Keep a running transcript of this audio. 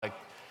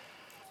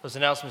Those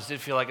announcements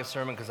did feel like a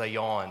sermon because I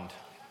yawned.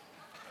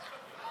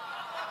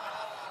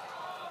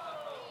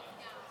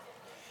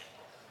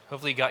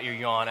 Hopefully you got your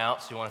yawn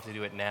out, so you won't have to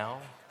do it now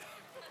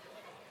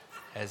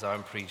as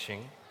I'm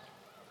preaching.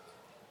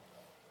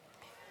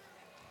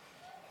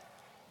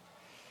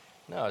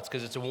 No, it's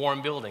because it's a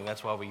warm building.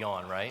 That's why we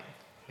yawn, right?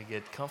 We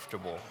get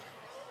comfortable.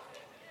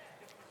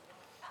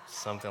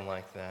 Something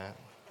like that.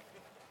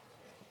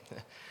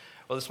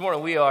 Well, this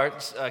morning we are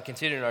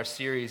continuing our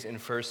series in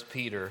 1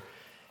 Peter.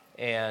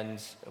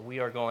 And we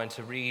are going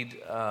to read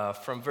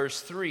from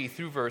verse 3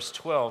 through verse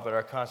 12, but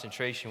our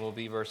concentration will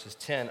be verses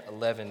 10,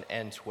 11,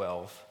 and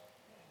 12.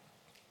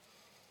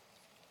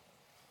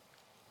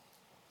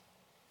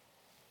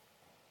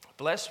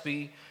 Blessed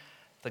be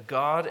the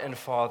God and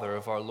Father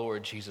of our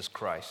Lord Jesus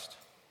Christ.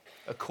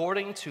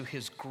 According to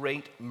his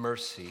great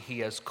mercy, he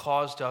has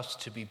caused us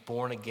to be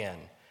born again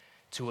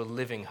to a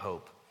living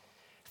hope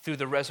through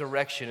the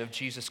resurrection of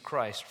Jesus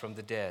Christ from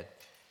the dead,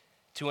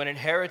 to an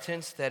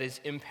inheritance that is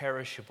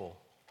imperishable,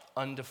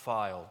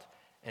 undefiled,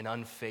 and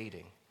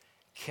unfading,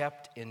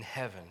 kept in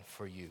heaven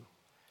for you,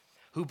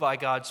 who by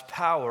God's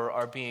power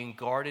are being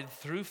guarded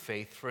through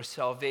faith for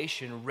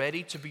salvation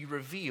ready to be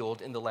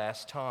revealed in the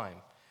last time.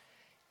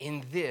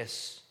 In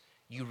this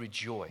you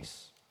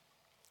rejoice,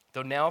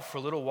 though now for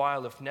a little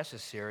while, if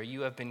necessary,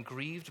 you have been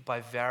grieved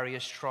by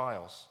various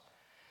trials,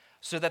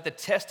 so that the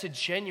tested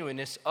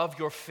genuineness of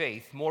your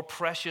faith, more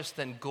precious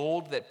than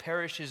gold that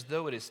perishes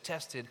though it is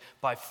tested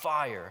by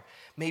fire,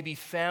 may be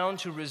found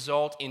to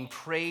result in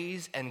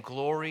praise and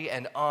glory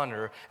and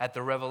honor at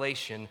the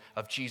revelation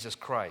of Jesus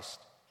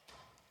Christ.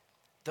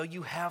 Though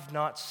you have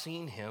not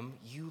seen him,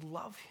 you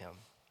love him.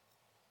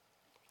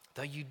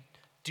 Though you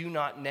do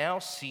not now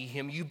see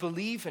him, you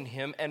believe in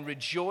him and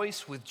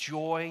rejoice with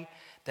joy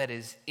that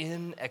is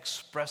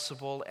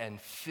inexpressible and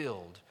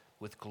filled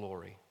with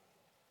glory,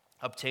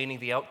 obtaining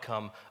the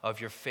outcome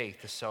of your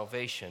faith, the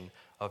salvation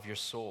of your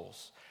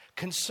souls.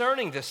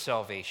 Concerning this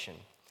salvation,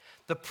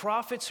 the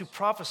prophets who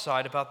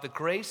prophesied about the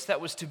grace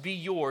that was to be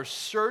yours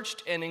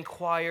searched and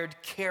inquired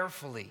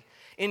carefully,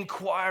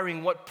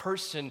 inquiring what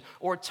person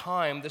or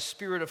time the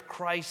Spirit of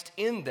Christ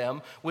in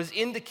them was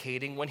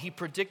indicating when he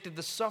predicted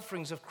the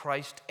sufferings of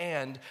Christ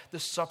and the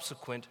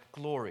subsequent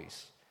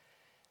glories.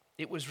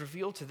 It was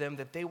revealed to them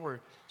that they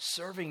were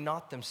serving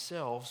not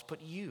themselves,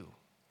 but you,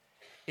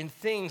 in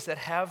things that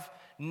have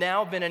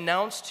now been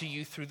announced to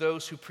you through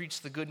those who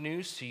preach the good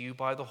news to you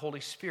by the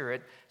Holy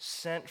Spirit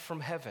sent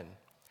from heaven,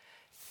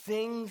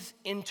 things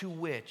into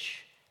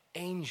which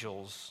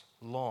angels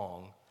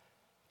long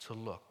to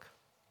look.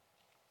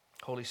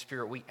 Holy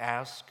Spirit, we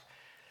ask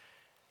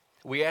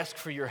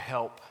for your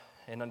help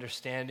in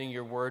understanding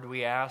your word.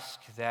 We ask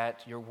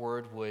that your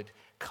word would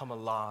come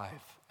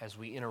alive as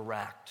we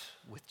interact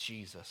with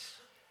Jesus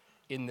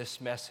in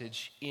this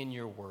message, in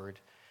your word.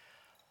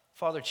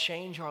 Father,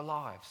 change our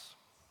lives.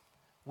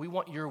 We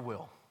want your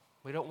will.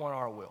 We don't want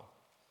our will.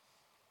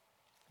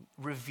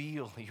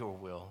 Reveal your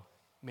will.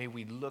 May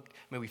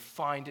we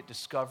find it,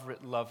 discover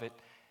it, love it,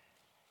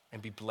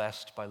 and be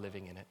blessed by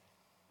living in it.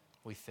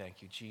 We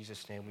thank you. In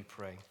Jesus' name we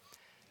pray.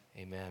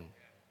 Amen.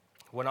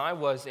 When I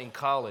was in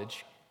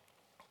college,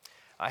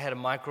 I had a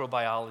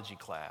microbiology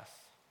class.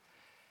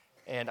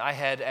 And I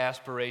had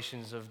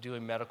aspirations of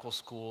doing medical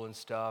school and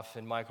stuff,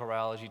 and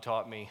microbiology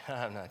taught me,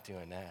 I'm not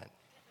doing that.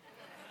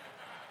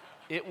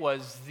 It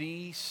was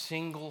the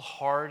single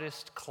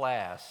hardest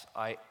class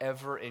I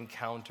ever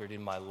encountered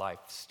in my life,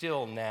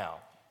 still now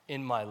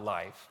in my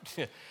life.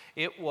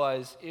 It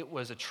was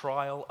a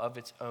trial of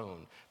its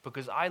own,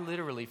 because I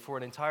literally, for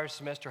an entire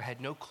semester,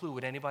 had no clue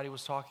what anybody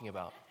was talking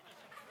about.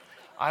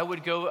 I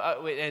would go,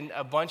 and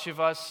a bunch of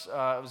us,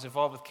 I was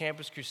involved with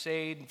Campus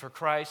Crusade for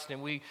Christ,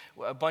 and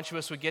a bunch of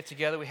us would get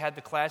together. We had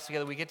the class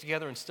together. We get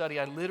together and study.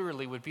 I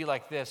literally would be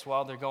like this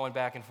while they're going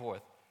back and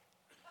forth.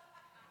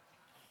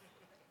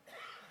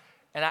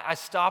 And I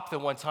stopped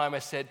them one time. I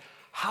said,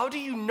 how do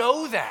you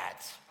know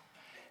that?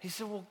 He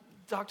said, well,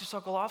 Dr.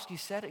 Sokolovsky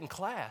said it in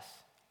class.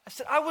 I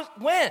said,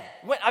 when?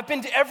 I've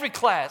been to every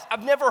class.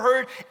 I've never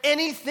heard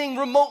anything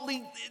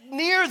remotely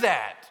near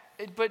that.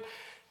 But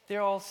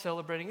they're all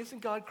celebrating. Isn't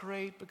God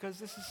great? Because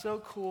this is so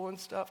cool and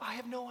stuff. I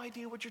have no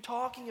idea what you're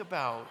talking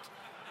about.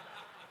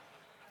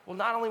 Well,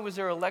 not only was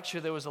there a lecture,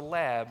 there was a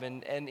lab.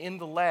 And in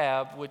the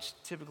lab, which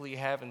typically you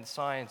have in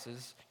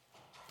sciences,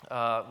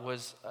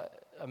 was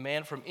a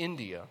man from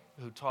India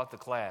who taught the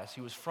class.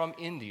 He was from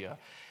India.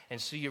 And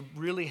so you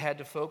really had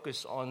to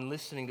focus on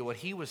listening to what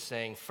he was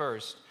saying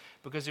first,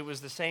 because it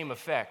was the same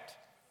effect.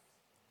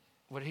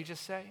 What did he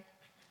just say?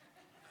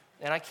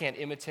 And I can't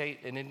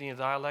imitate an Indian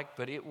dialect,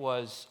 but it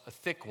was a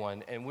thick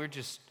one, and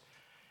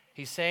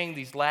he's saying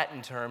these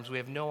Latin terms. We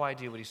have no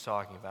idea what he's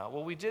talking about.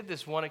 Well, we did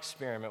this one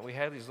experiment. We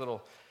had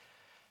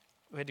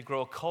to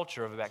grow a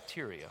culture of a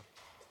bacteria.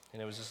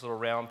 And it was this little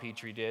round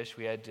Petri dish.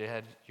 We had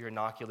your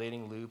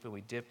inoculating loop, and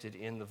we dipped it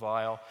in the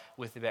vial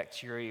with the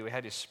bacteria. We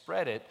had to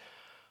spread it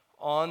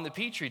on the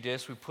Petri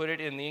dish. We put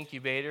it in the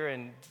incubator,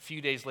 and a few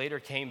days later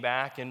came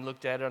back and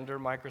looked at it under a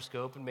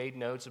microscope and made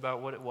notes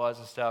about what it was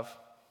and stuff.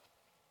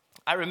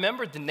 I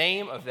remembered the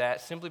name of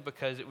that simply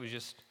because it was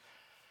just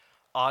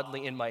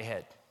oddly in my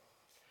head.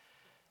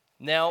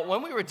 Now,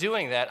 when we were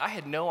doing that, I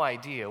had no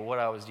idea what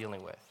I was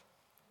dealing with.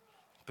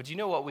 But do you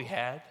know what we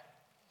had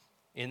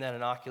in that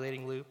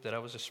inoculating loop that I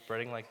was just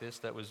spreading like this,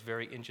 that was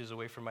very inches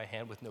away from my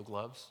hand with no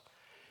gloves?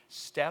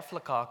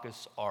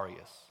 Staphylococcus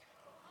aureus.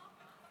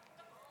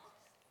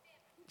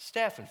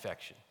 Staph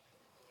infection.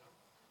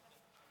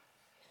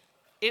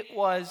 It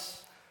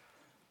was,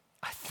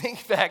 I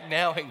think back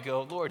now and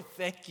go, Lord,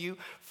 thank you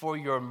for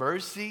your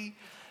mercy,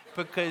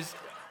 because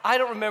I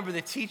don't remember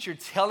the teacher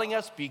telling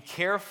us, be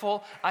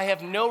careful. I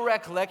have no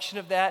recollection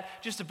of that.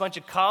 Just a bunch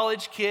of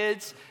college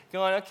kids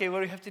going, okay, what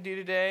do we have to do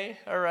today?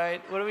 All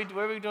right, what are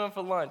we doing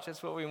for lunch?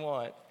 That's what we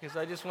want, because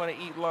I just want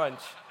to eat lunch.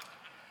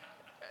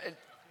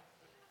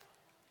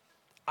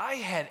 I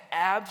had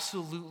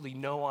absolutely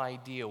no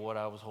idea what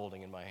I was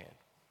holding in my hand.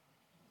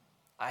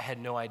 I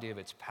had no idea of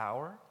its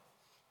power,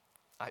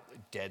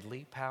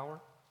 deadly power.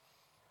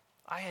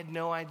 I had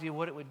no idea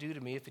what it would do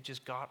to me if it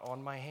just got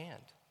on my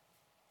hand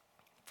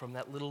from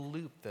that little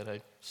loop that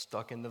I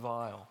stuck in the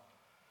vial.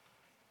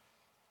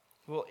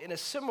 Well, in a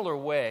similar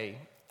way,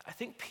 I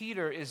think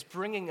Peter is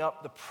bringing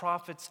up the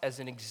prophets as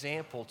an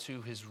example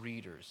to his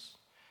readers,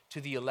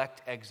 to the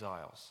elect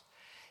exiles.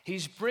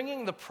 He's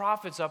bringing the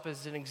prophets up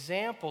as an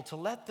example to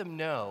let them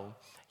know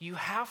you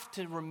have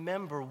to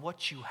remember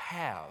what you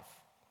have,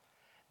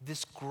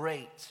 this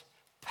great,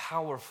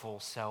 powerful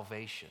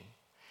salvation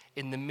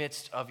in the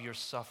midst of your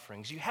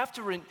sufferings. You have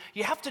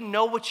to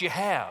know what you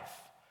have,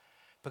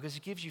 because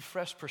it gives you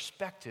fresh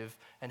perspective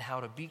and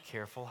how to be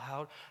careful,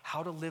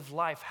 how to live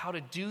life, how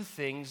to do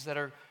things that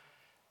are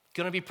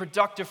going to be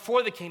productive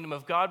for the kingdom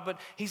of God. But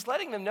he's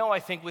letting them know, I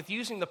think, with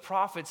using the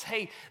prophets,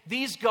 hey,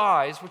 these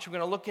guys, which we're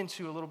going to look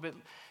into a little bit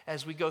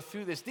as we go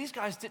through this, these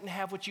guys didn't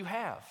have what you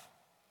have.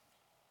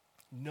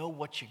 Know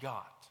what you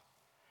got.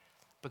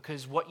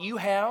 Because what you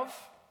have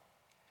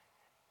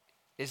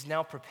is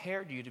now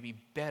prepared you to be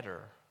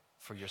better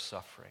for your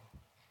suffering.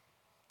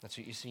 That's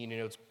what you see,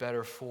 it's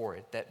better for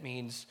it. That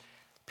means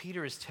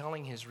Peter is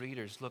telling his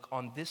readers, look,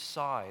 on this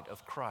side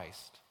of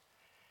Christ,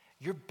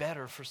 you're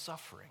better for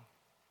suffering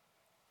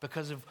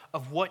because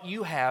of what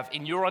you have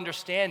in your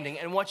understanding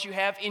and what you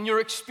have in your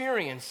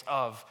experience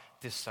of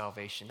this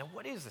salvation. Now,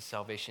 what is the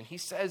salvation? He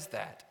says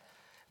that.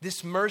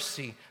 This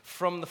mercy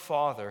from the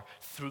Father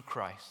through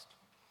Christ.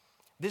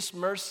 This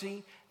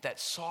mercy that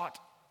sought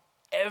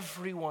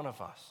every one of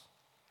us.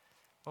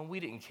 When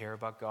we didn't care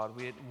about God,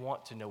 we didn't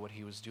want to know what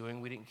he was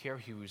doing, we didn't care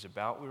who he was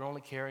about, we were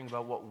only caring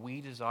about what we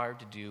desired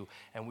to do,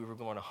 and we were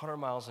going 100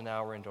 miles an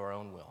hour into our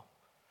own will.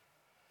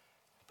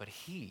 But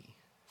he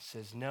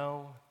says,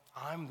 no,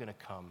 I'm going to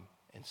come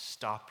and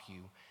stop you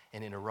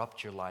and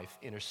interrupt your life,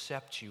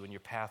 intercept you in your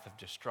path of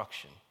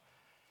destruction.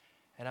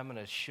 And I'm going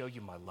to show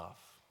you my love.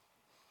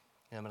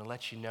 And I'm going to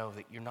let you know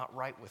that you're not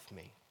right with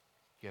me.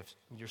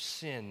 Your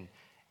sin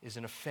is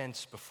an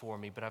offense before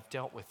me, but I've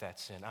dealt with that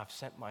sin. I've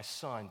sent my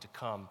son to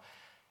come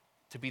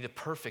to be the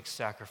perfect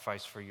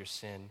sacrifice for your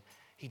sin.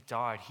 He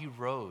died. He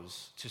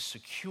rose to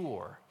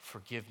secure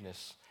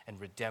forgiveness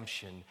and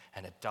redemption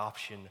and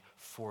adoption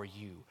for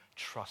you.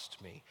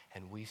 Trust me.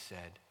 And we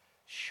said,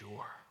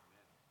 sure.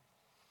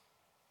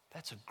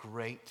 That's a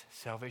great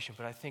salvation.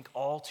 But I think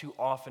all too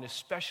often,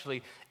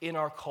 especially in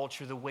our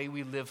culture, the way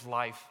we live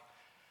life,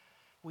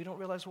 we don't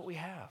realize what we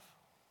have.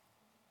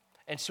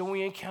 And so when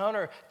we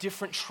encounter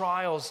different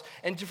trials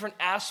and different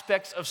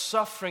aspects of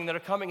suffering that are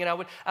coming,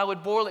 and I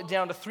would boil it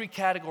down to 3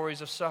 categories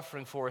of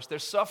suffering for us.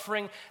 There's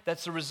suffering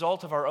that's the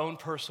result of our own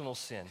personal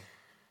sin.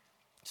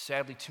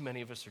 Sadly, too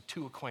many of us are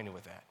too acquainted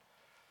with that.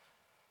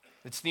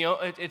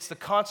 It's the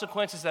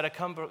consequences that have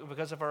come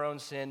because of our own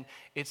sin.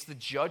 It's the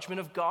judgment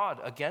of God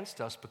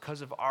against us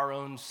because of our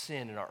own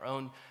sin and our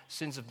own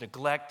sins of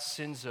neglect,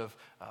 sins of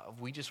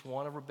we just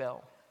want to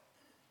rebel.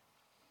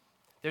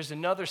 There's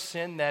another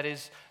sin that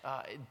is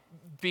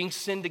being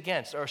sinned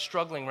against, or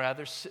struggling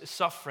rather,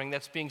 suffering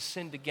that's being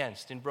sinned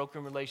against in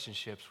broken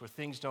relationships where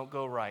things don't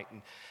go right,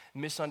 and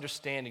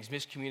misunderstandings,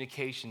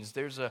 miscommunications.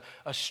 There's a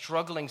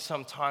struggling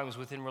sometimes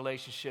within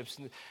relationships.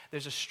 And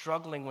there's a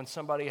struggling when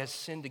somebody has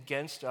sinned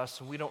against us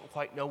and we don't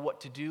quite know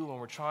what to do, and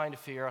we're trying to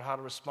figure out how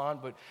to respond,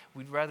 but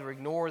we'd rather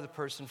ignore the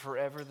person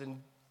forever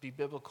than be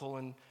biblical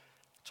and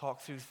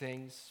talk through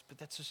things. But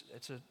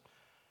it's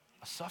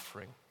a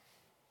suffering.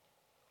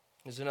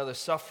 There's another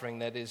suffering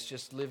that is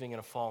just living in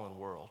a fallen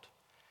world.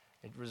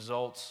 It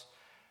results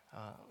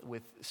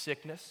with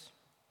sickness,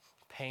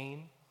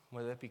 pain,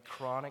 whether that be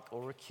chronic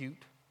or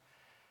acute.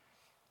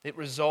 It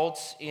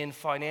results in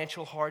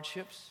financial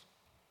hardships.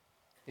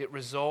 It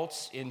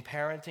results in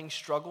parenting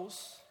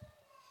struggles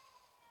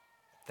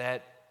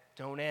that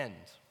don't end.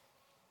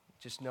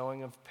 Just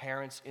knowing of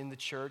parents in the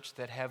church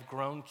that have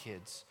grown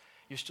kids,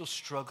 you're still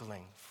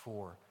struggling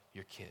for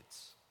your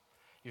kids.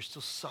 You're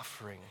still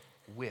suffering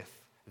with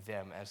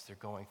them as they're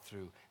going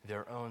through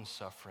their own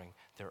suffering,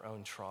 their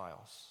own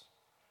trials.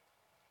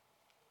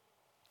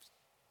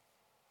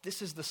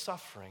 This is the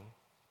suffering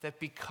that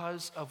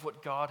because of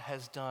what God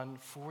has done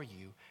for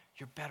you,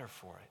 you're better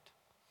for it.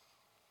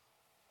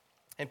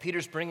 And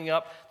Peter's bringing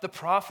up the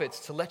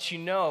prophets to let you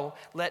know,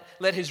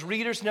 let his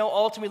readers know,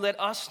 ultimately let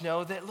us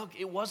know that, look,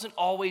 it wasn't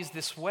always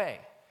this way.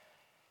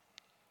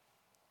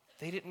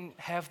 They didn't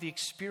have the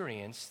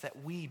experience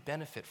that we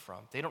benefit from.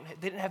 They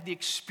didn't have the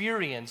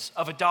experience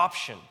of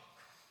adoption.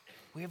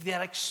 We have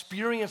that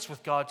experience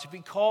with God to be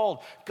called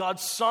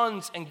God's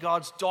sons and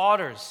God's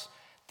daughters.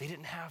 They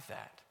didn't have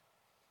that.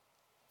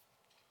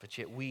 But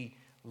yet we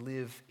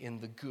live in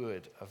the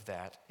good of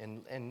that,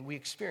 and we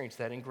experience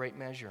that in great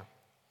measure.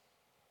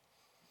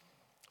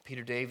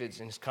 Peter Davids,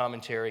 in his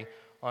commentary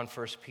on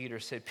 1 Peter,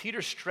 said,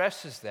 Peter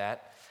stresses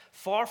that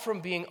far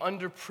from being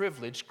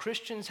underprivileged,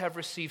 Christians have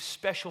received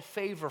special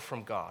favor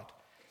from God.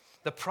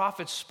 The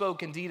prophets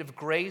spoke indeed of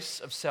grace,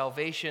 of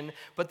salvation,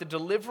 but the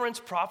deliverance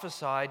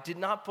prophesied did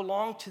not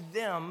belong to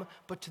them,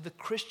 but to the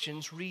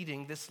Christians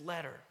reading this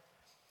letter.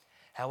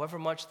 However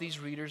much these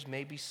readers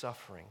may be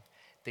suffering,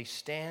 they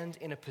stand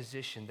in a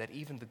position that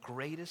even the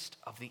greatest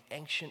of the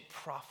ancient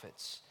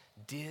prophets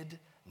did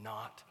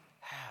not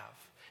have.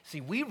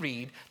 See, we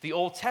read the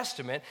Old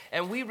Testament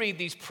and we read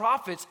these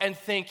prophets and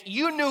think,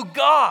 you knew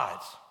God.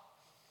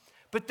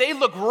 But they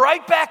look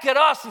right back at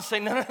us and say,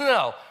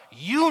 no,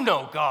 you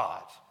know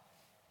God.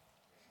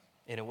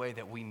 In a way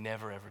that we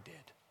never ever did.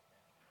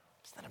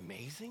 Isn't that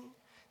amazing?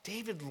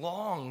 David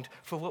longed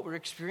for what we're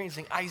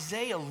experiencing.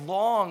 Isaiah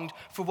longed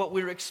for what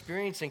we were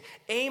experiencing.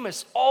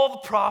 Amos, all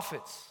the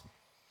prophets.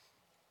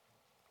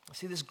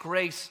 See, this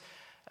grace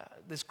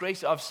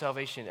of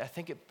salvation, I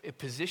think it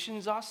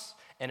positions us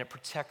and it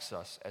protects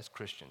us as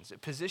Christians.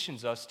 It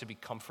positions us to be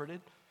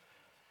comforted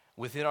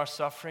within our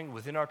suffering,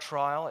 within our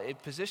trial.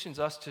 It positions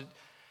us to,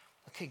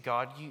 okay,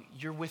 God,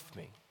 you're with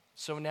me.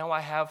 So now I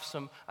have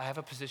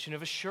a position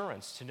of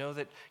assurance to know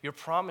that your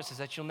promise is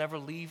that you'll never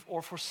leave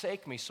or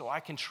forsake me. So I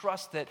can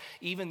trust that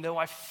even though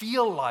I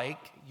feel like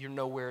you're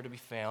nowhere to be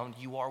found,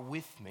 you are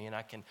with me, and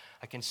I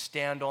can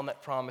stand on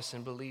that promise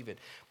and believe it.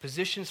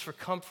 Positions for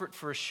comfort,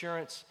 for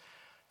assurance.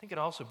 I think it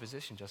also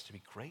positions us to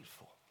be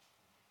grateful,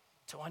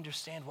 to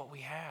understand what we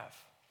have,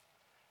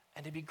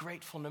 and to be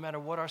grateful no matter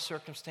what our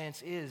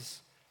circumstance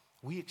is.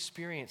 We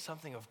experience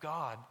something of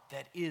God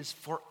that is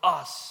for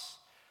us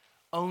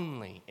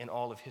only in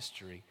all of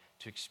history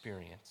to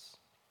experience.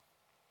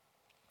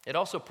 It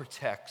also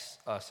protects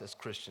us as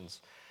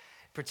Christians.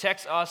 It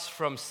protects us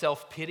from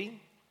self-pity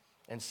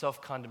and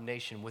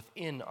self-condemnation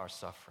within our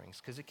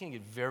sufferings, because it can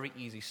get very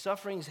easy.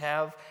 Sufferings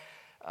have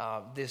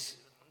this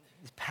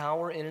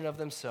power in and of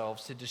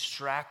themselves to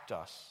distract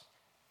us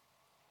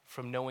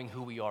from knowing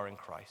who we are in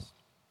Christ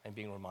and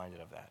being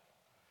reminded of that.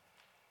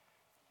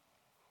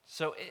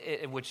 So,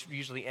 which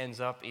usually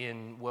ends up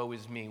in woe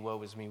is me,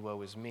 woe is me,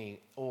 woe is me,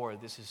 or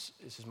this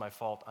is my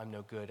fault, I'm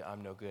no good,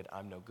 I'm no good,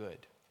 I'm no good.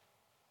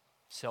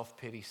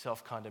 Self-pity,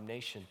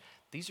 self-condemnation,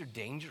 these are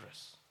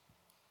dangerous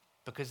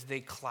because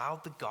they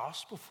cloud the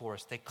gospel for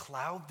us. They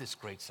cloud this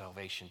great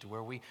salvation to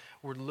where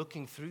we're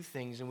looking through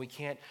things and we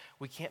can't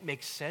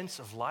make sense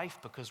of life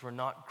because we're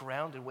not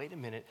grounded. Wait a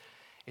minute,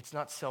 it's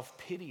not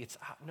self-pity, it's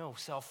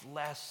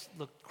selfless.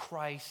 Look,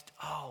 Christ,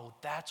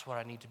 that's what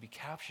I need to be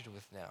captured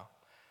with now.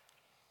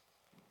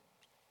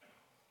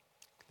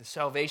 The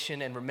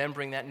salvation and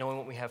remembering that, knowing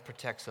what we have,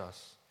 protects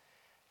us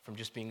from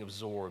just being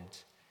absorbed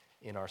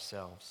in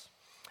ourselves.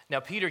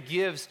 Now, Peter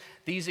gives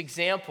these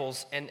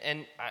examples, and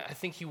I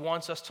think he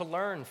wants us to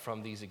learn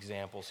from these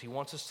examples. He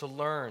wants us to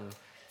learn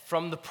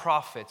from the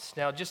prophets.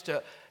 Now, just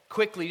to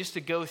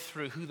go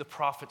through who the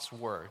prophets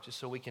were, just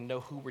so we can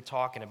know who we're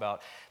talking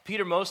about.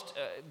 Peter most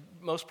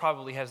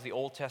probably has the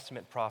Old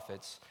Testament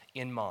prophets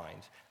in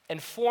mind.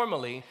 And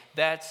formally,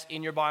 that's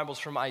in your Bibles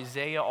from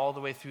Isaiah all the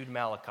way through to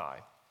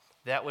Malachi.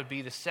 That would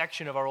be the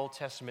section of our Old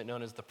Testament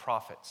known as the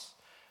prophets.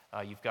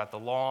 You've got the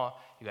law,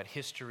 you've got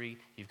history,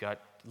 you've got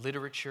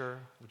literature,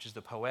 which is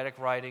the poetic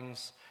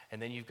writings, and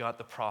then you've got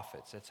the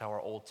prophets. That's how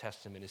our Old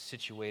Testament is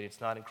situated.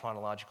 It's not in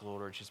chronological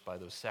order, it's just by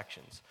those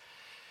sections.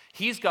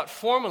 He's got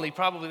formally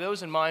probably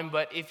those in mind,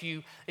 but if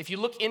you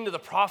look into the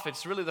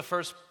prophets, really the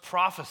first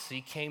prophecy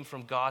came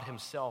from God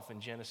himself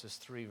in Genesis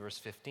 3, verse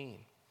 15,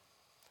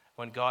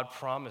 when God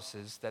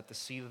promises that the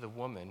seed of the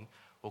woman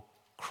will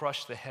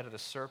crush the head of the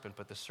serpent,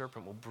 but the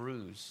serpent will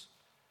bruise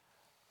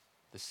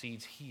the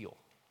seed's heel.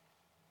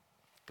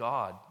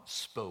 God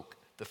spoke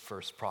the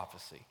first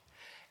prophecy.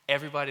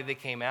 Everybody that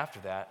came after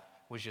that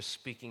was just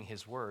speaking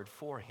his word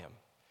for him.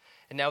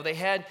 And now they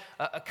had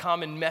a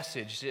common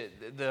message.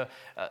 The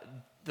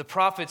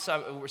prophets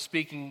were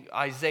speaking,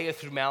 Isaiah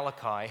through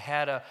Malachi,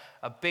 had a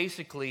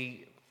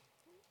basically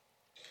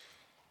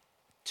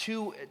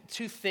two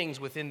things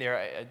within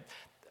there.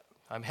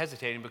 I'm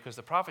hesitating because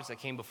the prophets that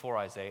came before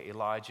Isaiah,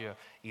 Elijah,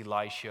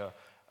 Elisha,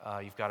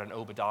 you've got an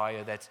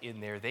Obadiah that's in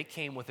there. They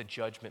came with a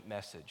judgment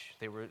message.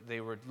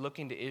 They were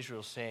looking to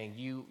Israel saying,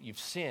 you've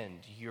sinned.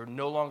 You're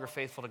no longer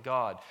faithful to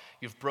God.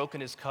 You've broken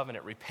his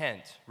covenant.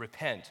 Repent,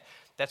 repent.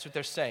 That's what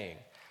they're saying.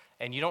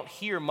 And you don't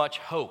hear much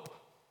hope.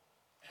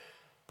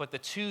 But the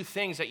two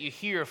things that you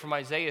hear from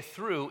Isaiah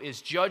through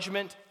is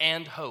judgment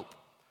and hope.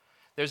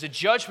 There's a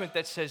judgment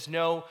that says,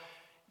 no,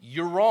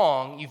 you're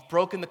wrong, you've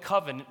broken the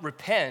covenant,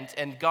 repent,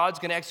 and God's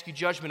going to execute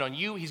judgment on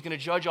you. He's going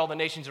to judge all the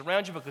nations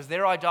around you because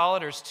they're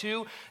idolaters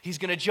too. He's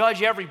going to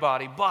judge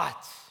everybody,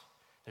 but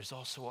there's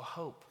also a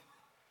hope.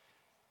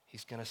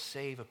 He's going to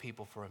save a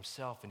people for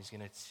himself, and he's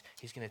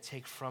going to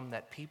take from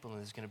that people, and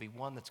there's going to be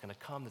one that's going to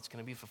come that's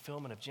going to be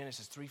fulfillment of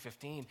Genesis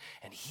 3:15,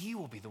 and he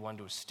will be the one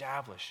to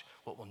establish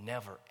what will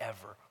never,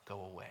 ever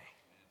go away.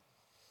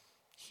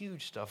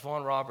 Huge stuff.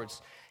 Vaughan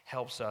Roberts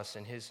helps us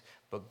in his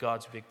book,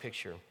 God's Big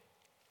Picture.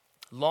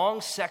 Long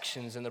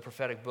sections in the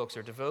prophetic books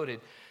are devoted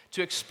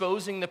to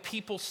exposing the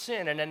people's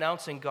sin and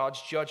announcing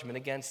God's judgment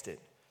against it.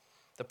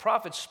 The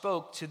prophets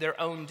spoke to their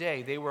own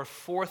day. They were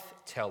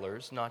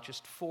forth-tellers, not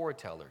just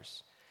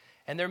foretellers.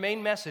 And their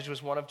main message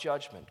was one of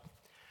judgment.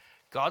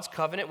 God's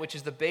covenant, which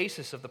is the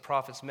basis of the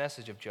prophet's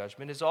message of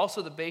judgment, is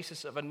also the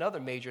basis of another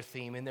major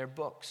theme in their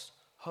books,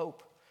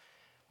 hope.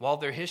 While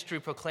their history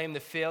proclaimed the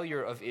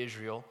failure of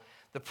Israel,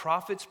 the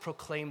prophets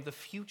proclaimed the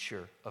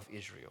future of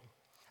Israel.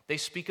 They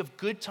speak of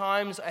good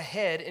times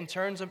ahead in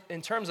terms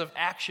of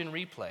action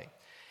replay.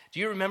 Do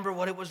you remember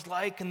what it was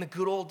like in the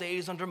good old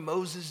days under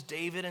Moses,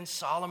 David, and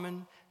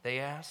Solomon? They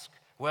ask.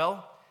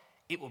 Well,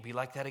 it will be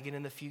like that again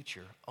in the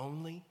future,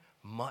 only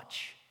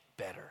much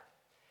better.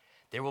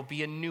 There will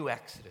be a new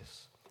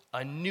Exodus,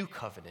 a new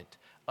covenant,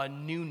 a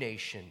new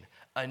nation,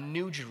 a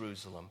new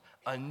Jerusalem,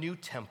 a new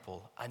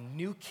temple, a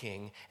new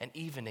king, and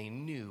even a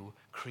new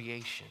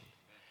creation.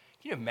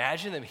 Can you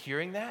imagine them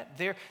hearing that?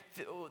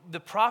 The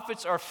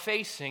prophets are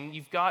facing,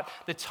 you've got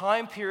the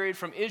time period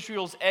from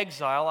Israel's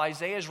exile.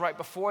 Isaiah's right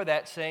before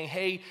that saying,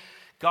 hey,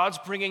 God's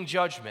bringing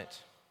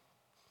judgment.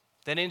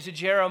 Then into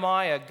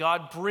Jeremiah,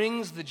 God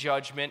brings the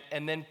judgment,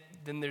 and then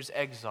there's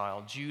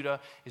exile. Judah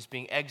is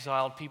being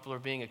exiled. People are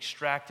being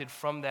extracted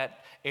from that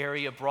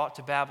area, brought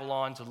to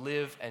Babylon to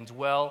live and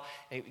dwell.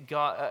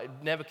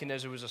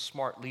 Nebuchadnezzar was a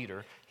smart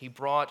leader. He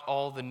brought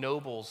all the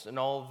nobles and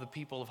all of the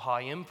people of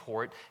high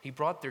import. He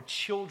brought their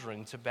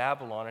children to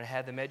Babylon and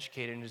had them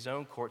educated in his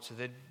own court so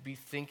they'd be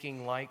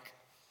thinking like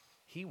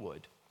he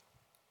would.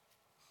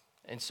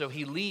 And so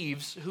he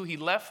leaves. Who he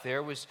left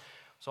there was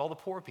all the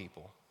poor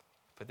people.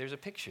 But there's a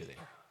picture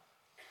there.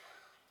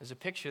 There's a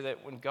picture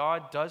that when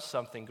God does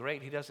something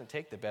great, he doesn't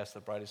take the best, the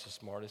brightest, the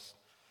smartest.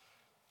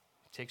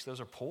 He takes those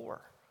who are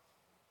poor.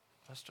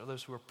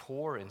 Those who are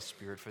poor in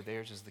spirit, for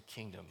theirs is the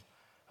kingdom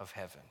of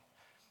heaven.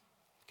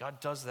 God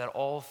does that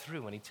all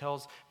through. And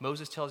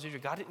Moses tells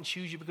Israel, God didn't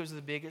choose you because you're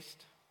the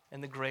biggest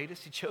and the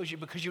greatest. He chose you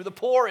because you were the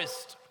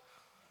poorest.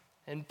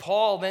 And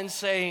Paul then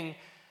saying,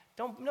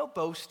 no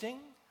boasting,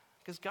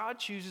 because God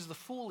chooses the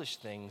foolish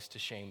things to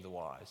shame the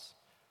wise.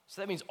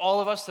 So that means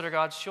all of us that are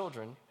God's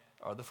children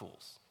are the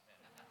fools.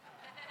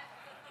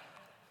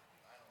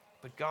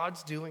 But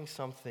God's doing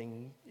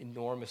something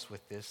enormous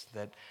with this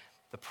that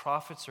the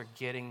prophets are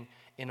getting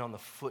in on the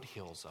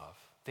foothills of.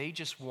 They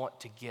just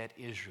want to get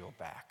Israel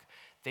back.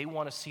 They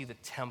want to see the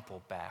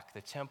temple back.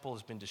 The temple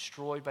has been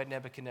destroyed by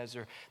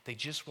Nebuchadnezzar. They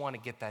just want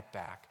to get that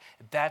back.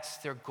 That's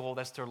their goal.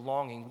 That's their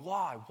longing.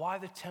 Why? Why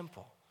the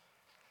temple?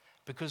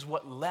 Because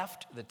what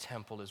left the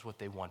temple is what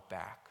they want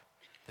back.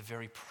 The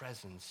very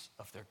presence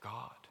of their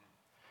God.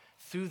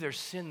 Through their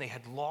sin, they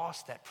had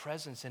lost that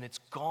presence, and it's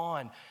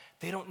gone.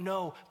 They don't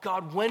know,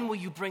 God, when will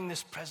you bring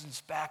this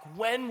presence back?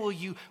 When will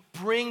you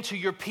bring to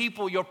your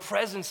people your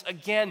presence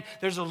again?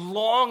 There's a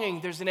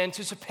longing, there's an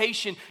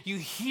anticipation. You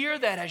hear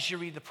that as you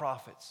read the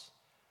prophets.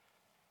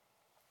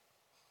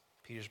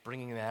 Peter's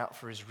bringing that out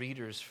for his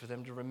readers, for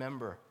them to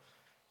remember.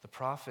 The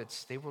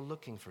prophets, they were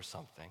looking for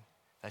something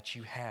that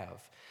you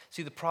have.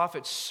 See, the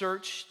prophets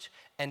searched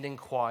and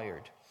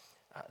inquired.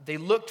 They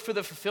looked for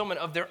the fulfillment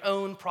of their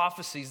own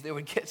prophecies. They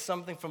would get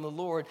something from the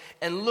Lord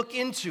and look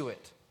into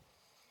it.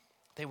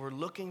 They were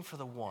looking for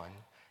the one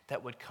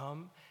that would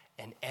come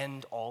and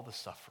end all the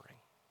suffering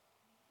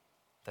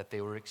that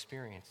they were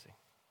experiencing.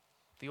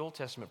 The Old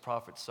Testament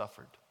prophets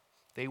suffered.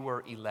 They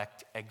were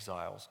elect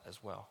exiles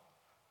as well.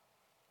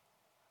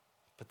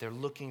 But they're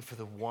looking for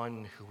the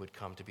one who would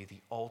come to be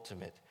the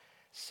ultimate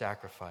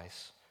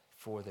sacrifice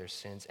for their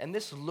sins. And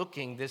this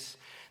looking, this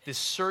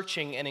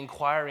searching and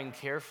inquiring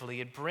carefully,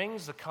 it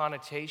brings the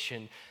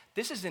connotation,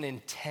 this is an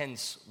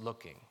intense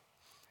looking.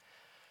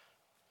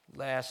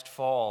 Last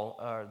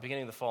fall,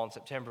 beginning of the fall in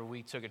September,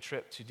 we took a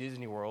trip to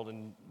Disney World,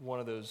 and one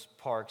of those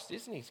parks,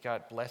 Disney's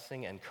got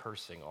blessing and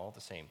cursing all at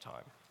the same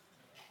time.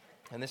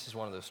 And this is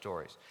one of those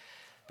stories.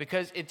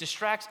 Because it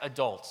distracts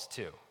adults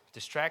too. It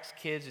distracts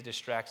kids, it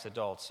distracts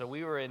adults. So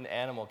we were in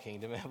Animal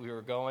Kingdom, and we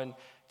were going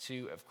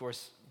to, of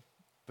course,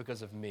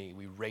 because of me,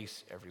 we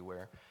race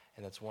everywhere,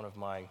 and that's one of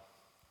my,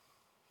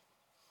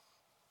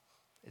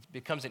 it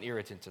becomes an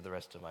irritant to the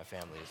rest of my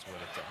family is what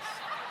it does.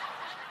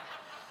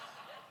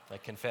 I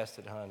confessed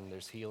it, hon,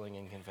 there's healing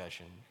in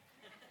confession.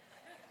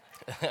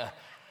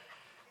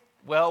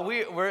 Well,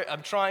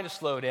 I'm trying to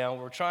slow down.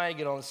 We're trying to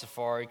get on the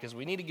safari because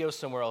we need to go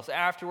somewhere else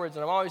afterwards.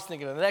 And I'm always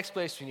thinking of the next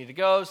place we need to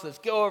go. So let's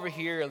go over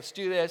here. Let's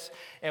do this.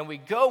 And we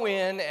go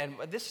in, and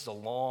this is a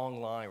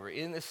long line. We're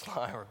in this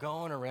line. We're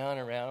going around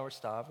and around. We're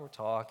stopping. We're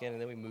talking. And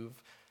then we move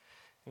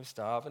We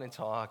stop and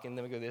talk, and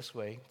then we go this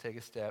way, take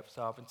a step,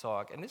 stop and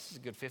talk. And this is a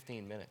good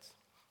 15 minutes.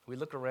 We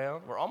look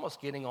around. We're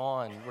almost getting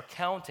on. We're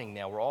counting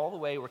now.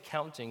 We're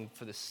counting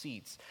for the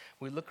seats.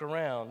 We look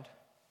around.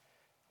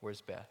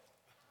 Where's Beth?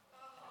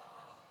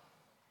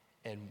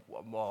 And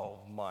oh,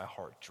 my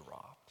heart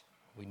dropped.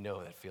 We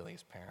know that feeling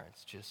as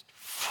parents. Just,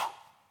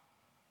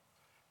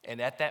 and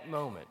at that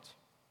moment,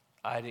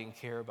 I didn't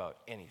care about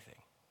anything,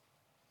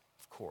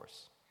 of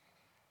course,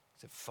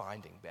 except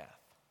finding Beth.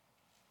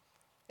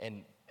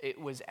 And it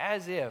was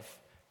as if,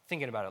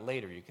 thinking about it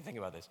later, you can think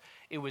about this.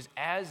 It was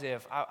as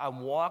if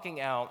I'm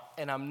walking out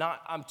and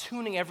I'm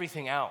tuning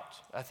everything out.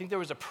 I think there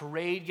was a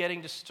parade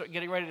getting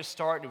ready to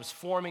start. And it was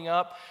forming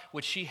up,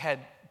 which she had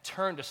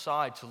turned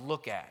aside to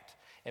look at.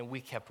 And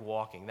we kept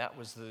walking. That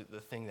was the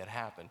thing that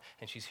happened.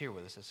 And she's here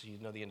with us, so you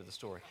know the end of the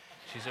story.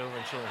 She's over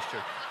in Children's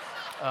Church.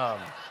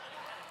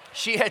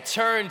 She had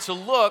turned to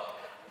look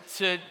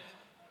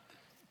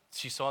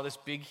she saw this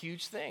big,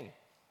 huge thing.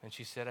 And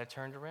she said, I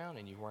turned around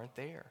and you weren't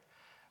there.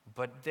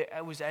 But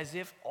it was as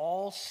if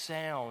all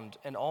sound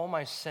and all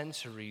my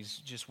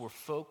sensories just were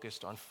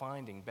focused on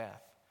finding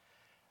Beth.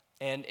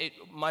 And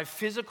my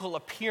physical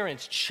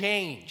appearance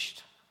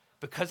changed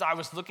because I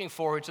was looking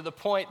forward, to the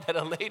point that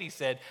a lady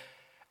said,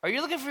 are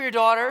you looking for your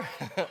daughter?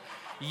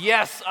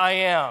 Yes, I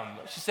am.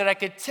 She said, I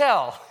could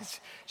tell.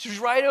 She was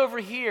right over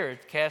here.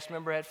 The cast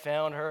member had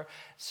found her.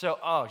 So,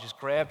 just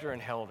grabbed her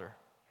and held her.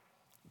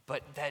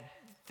 But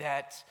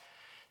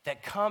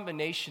that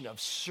combination of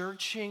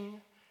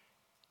searching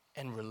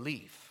and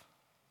relief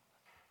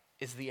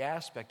is the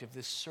aspect of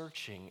this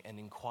searching and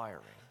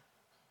inquiring.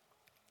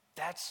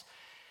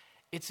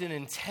 It's an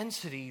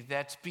intensity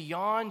that's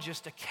beyond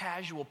just a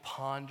casual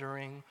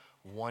pondering,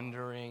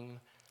 wondering,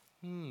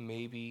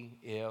 maybe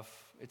if.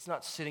 It's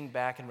not sitting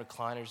back in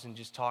recliners and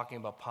just talking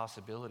about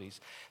possibilities.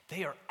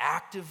 They are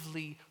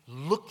actively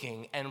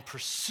looking and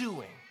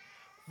pursuing.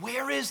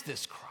 Where is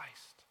this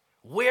Christ?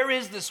 Where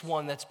is this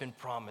one that's been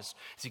promised?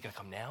 Is he going to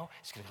come now?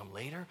 Is he going to come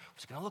later?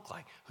 What's he going to look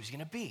like? Who's he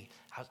going to be?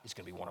 Is it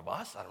going to be one of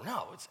us? I don't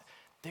know.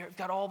 They've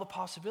got all the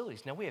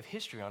possibilities. Now, we have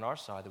history on our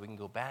side that we can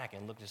go back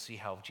and look to see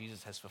how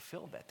Jesus has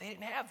fulfilled that. They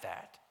didn't have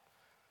that.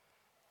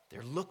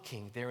 They're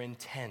looking. They're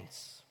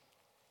intense.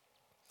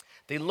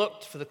 They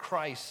looked for the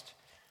Christ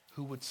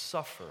who would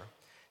suffer.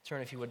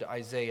 Turn, if you would, to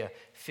Isaiah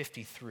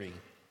 53.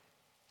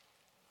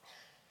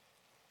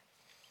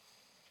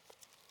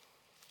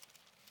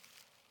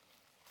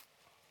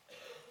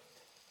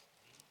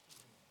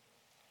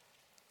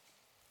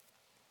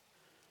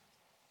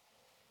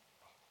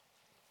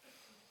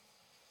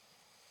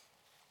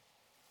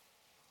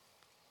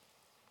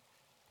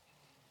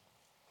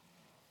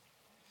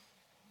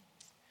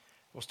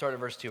 We'll start at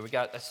verse 2. We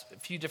got a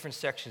few different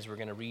sections we're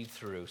going to read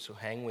through, so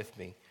hang with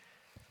me.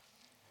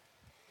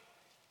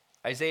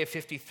 Isaiah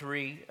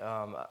 53,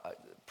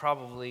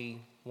 probably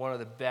one of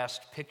the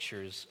best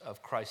pictures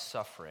of Christ's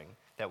suffering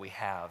that we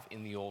have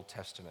in the Old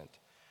Testament,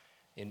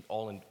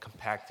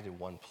 compacted in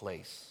one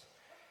place.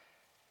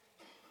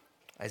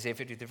 Isaiah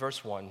 53,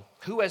 verse 1,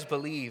 who has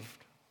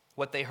believed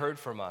what they heard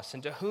from us,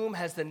 and to whom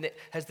has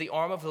the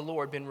arm of the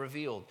Lord been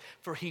revealed?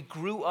 For he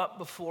grew up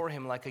before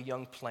him like a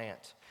young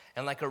plant,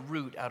 and like a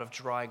root out of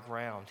dry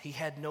ground. He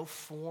had no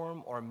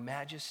form or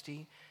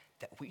majesty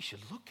that we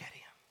should look at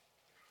him.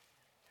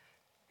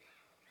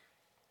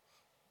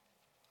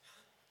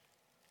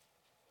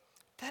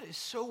 That is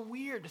so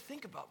weird to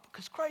think about,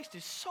 because Christ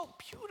is so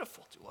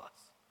beautiful to us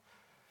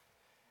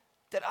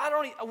that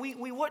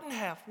we wouldn't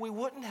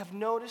have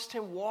noticed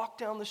him walk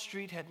down the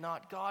street had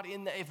not God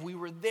if we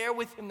were there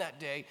with him that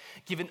day,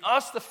 given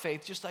us the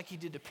faith, just like he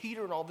did to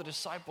Peter and all the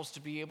disciples, to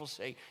be able to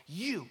say,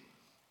 you're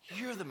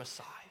the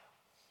Messiah.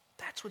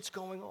 That's what's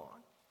going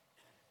on.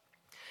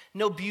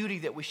 No beauty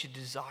that we should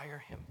desire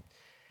him.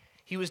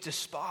 He was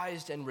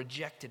despised and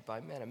rejected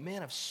by men, a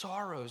man of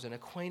sorrows and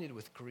acquainted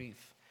with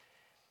grief,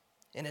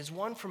 and as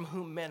one from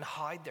whom men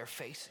hide their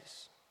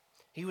faces.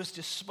 He was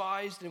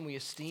despised and we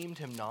esteemed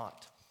him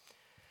not.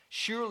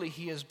 Surely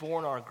he has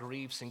borne our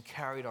griefs and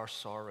carried our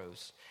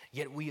sorrows,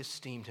 yet we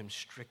esteemed him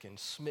stricken,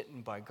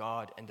 smitten by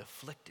God, and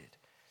afflicted.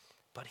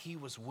 But he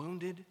was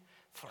wounded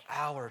for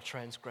our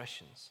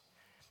transgressions.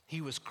 He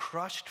was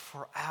crushed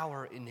for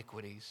our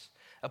iniquities.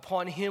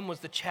 Upon him was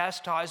the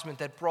chastisement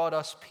that brought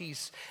us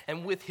peace,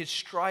 and with his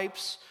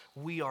stripes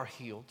we are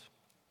healed.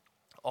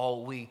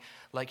 All we,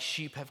 like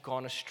sheep, have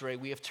gone astray.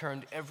 We have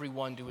turned every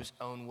one to his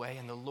own way,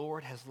 and the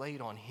Lord has laid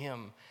on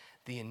him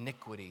the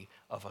iniquity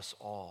of us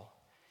all.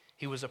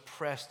 He was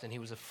oppressed and he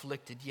was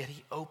afflicted, yet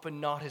he opened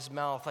not his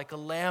mouth. Like a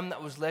lamb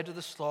that was led to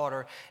the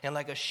slaughter, and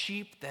like a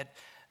sheep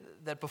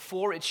that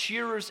before its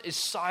shearers is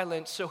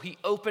silent, so he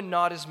opened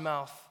not his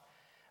mouth.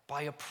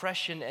 By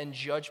oppression and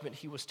judgment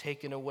he was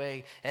taken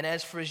away. And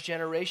as for his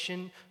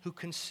generation, who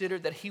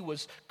considered that he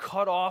was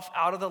cut off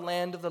out of the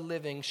land of the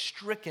living,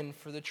 stricken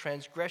for the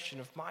transgression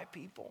of my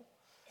people.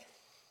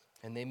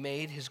 And they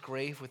made his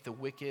grave with the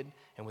wicked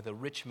and with a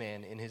rich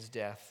man in his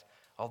death,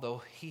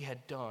 although he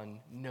had done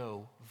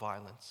no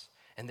violence,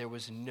 and there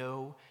was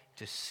no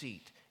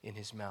deceit in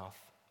his mouth.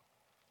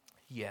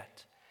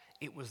 Yet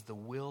it was the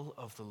will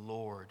of the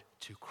Lord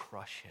to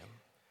crush him.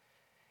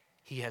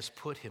 He has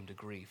put him to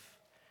grief.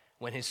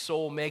 When his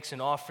soul makes an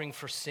offering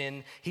for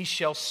sin, he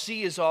shall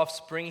see his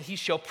offspring, he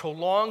shall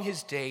prolong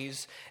his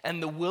days,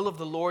 and the will of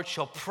the Lord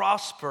shall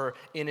prosper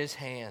in his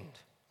hand.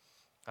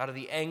 Out of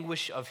the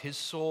anguish of his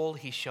soul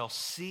he shall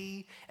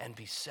see and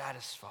be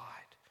satisfied.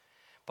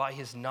 By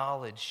his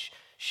knowledge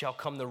shall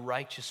come the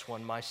righteous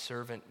one, my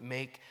servant.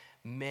 Make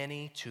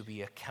many to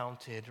be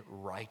accounted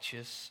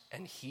righteous,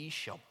 and he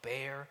shall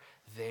bear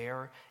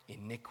their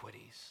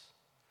iniquities.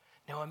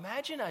 Now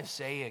imagine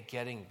Isaiah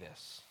getting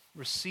this,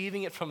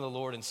 receiving it from the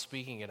Lord and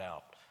speaking it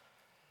out.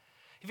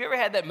 Have you ever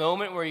had that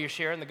moment where you're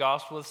sharing the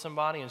gospel with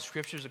somebody and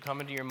scriptures are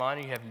coming to your mind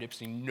and you have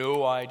absolutely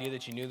no idea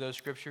that you knew those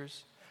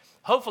scriptures?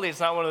 Hopefully it's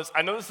not one of those,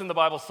 I know this is in the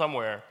Bible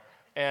somewhere,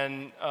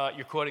 and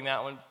you're quoting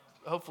that one.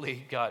 Hopefully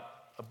you got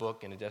a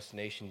book and a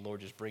destination. The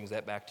Lord just brings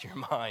that back to your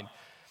mind,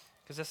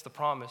 because that's the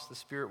promise. The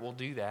Spirit will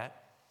do that.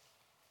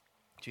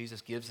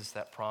 Jesus gives us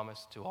that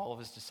promise to all of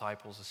his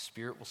disciples. The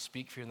Spirit will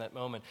speak for you in that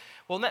moment.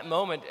 Well, in that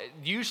moment,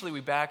 usually we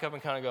back up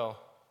and kind of go,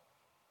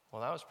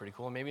 well, that was pretty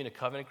cool. Maybe in a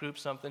covenant group,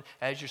 something,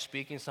 as you're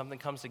speaking, something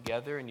comes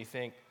together and you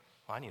think,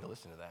 well, I need to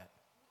listen to that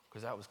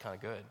because that was kind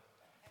of good.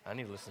 I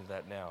need to listen to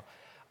that now.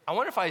 I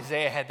wonder if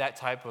Isaiah had that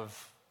type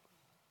of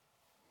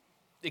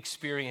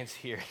experience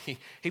here.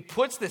 He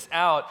puts this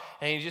out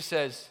and he just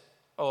says,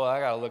 oh,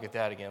 I got to look at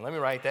that again. Let me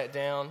write that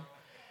down.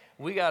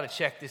 We got to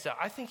check this out.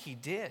 I think he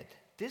did.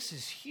 This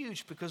is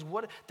huge, because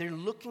what they're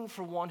looking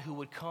for, one who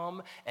would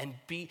come and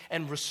be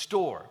and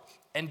restore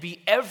and be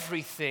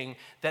everything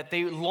that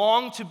they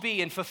long to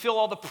be, and fulfill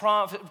all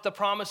the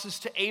promises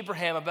to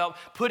Abraham about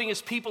putting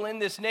his people in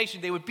this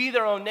nation. They would be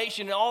their own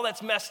nation, and all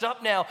that's messed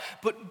up now.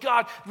 But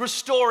God,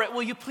 restore it.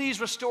 Will you please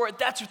restore it?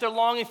 That's what they're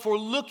longing for,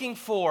 looking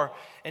for.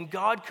 And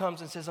God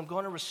comes and says, I'm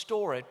going to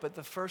restore it, but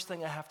the first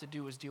thing I have to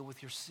do is deal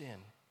with your sin.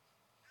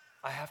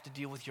 I have to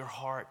deal with your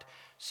heart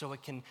so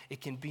it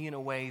can be in a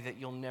way that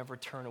you'll never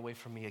turn away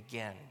from me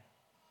again.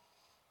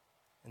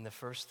 And the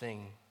first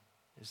thing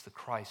is the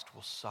Christ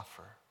will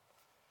suffer.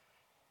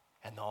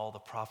 And all the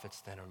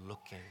prophets then are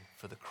looking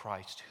for the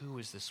Christ. Who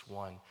is this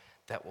one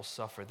that will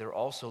suffer? They're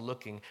also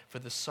looking for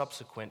the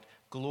subsequent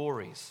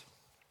glories.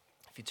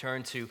 If you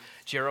turn to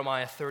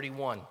Jeremiah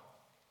 31,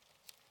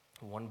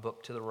 one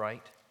book to the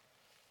right.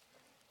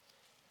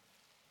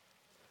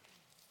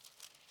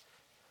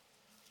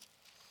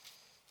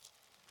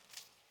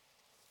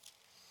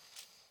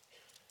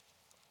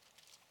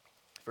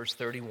 Verse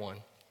 31.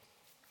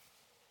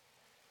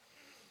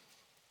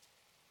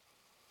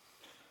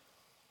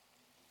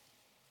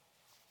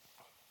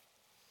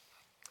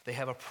 They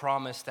have a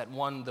promise that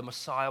one, the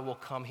Messiah will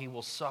come, he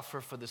will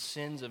suffer for the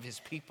sins of his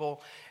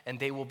people, and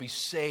they will be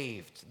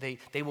saved.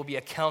 They will be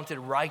accounted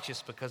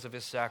righteous because of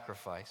his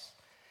sacrifice.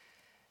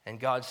 And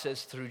God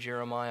says through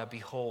Jeremiah,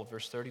 behold,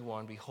 verse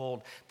 31,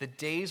 behold, the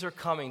days are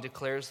coming,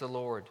 declares the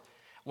Lord,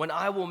 when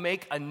I will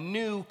make a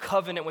new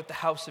covenant with the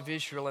house of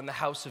Israel and the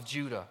house of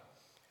Judah.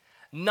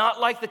 Not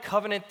like the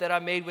covenant that I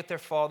made with their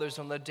fathers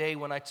on the day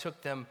when I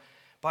took them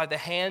by the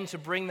hand to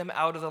bring them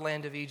out of the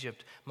land of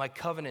Egypt, my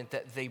covenant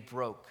that they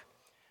broke,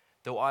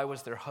 though I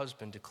was their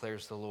husband,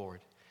 declares the Lord.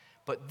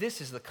 But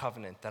this is the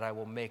covenant that I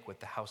will make with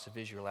the house of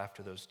Israel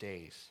after those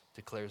days,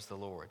 declares the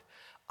Lord.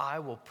 I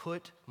will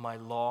put my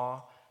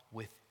law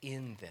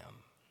within them,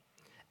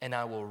 and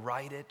I will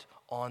write it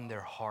on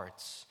their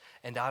hearts,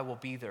 and I will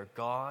be their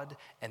God,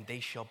 and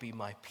they shall be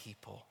my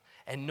people.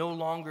 And no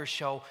longer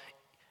shall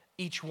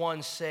each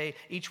one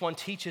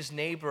teach his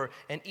neighbor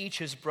and each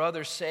his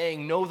brother,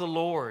 saying, know the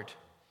Lord,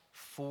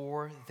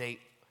 for they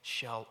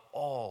shall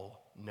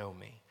all know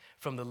me,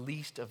 from the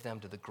least of them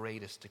to the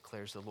greatest,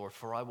 declares the Lord.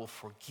 For I will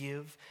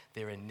forgive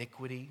their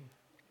iniquity,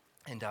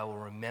 and I will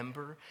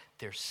remember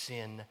their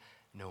sin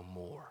no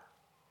more.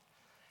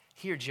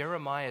 Here,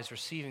 Jeremiah is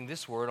receiving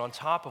this word on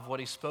top of what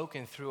he's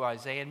spoken through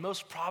Isaiah. And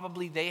most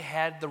probably they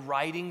had the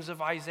writings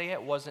of Isaiah.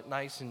 It wasn't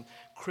nice and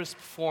crisp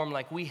form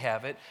like we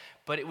have it.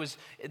 But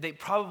they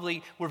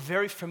probably were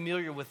very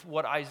familiar with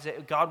what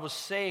God was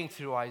saying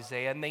through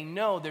Isaiah. And they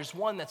know there's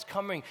one that's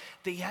coming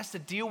that he has to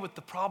deal with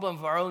the problem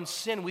of our own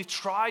sin. We've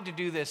tried to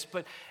do this,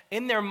 but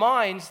in their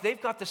minds,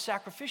 they've got the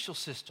sacrificial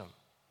system.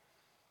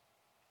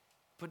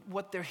 But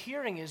what they're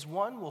hearing is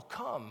one will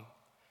come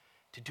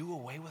to do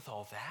away with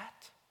all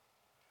that.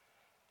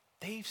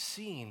 They've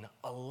seen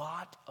a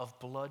lot of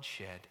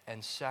bloodshed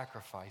and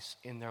sacrifice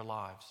in their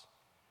lives,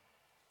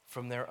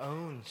 from their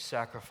own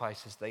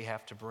sacrifices they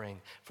have to bring,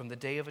 from the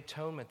Day of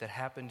Atonement that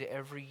happened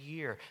every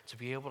year to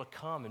be able to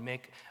come and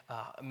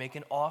make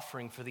an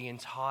offering for the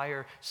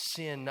entire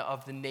sin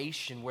of the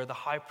nation, where the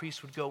high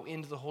priest would go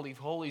into the Holy of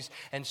Holies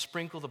and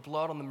sprinkle the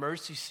blood on the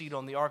mercy seat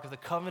on the Ark of the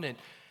Covenant.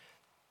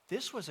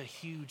 This was a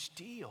huge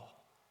deal.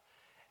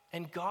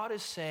 And God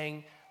is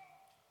saying,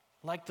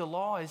 like the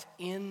law is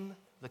in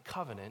the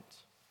covenant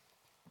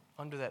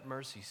under that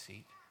mercy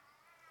seat,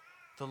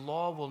 the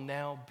law will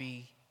now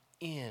be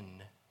in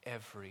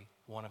every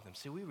one of them.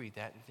 See, we read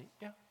that and think,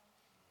 yeah,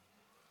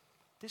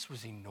 this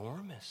was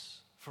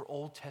enormous for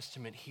Old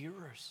Testament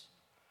hearers.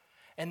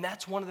 And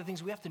that's one of the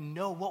things we have to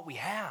know what we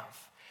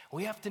have.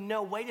 We have to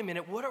know, wait a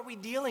minute, what are we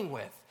dealing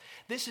with?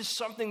 This is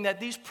something that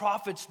these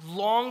prophets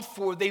longed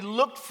for, they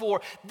looked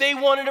for, they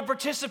wanted to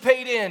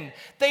participate in.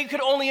 They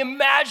could only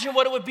imagine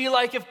what it would be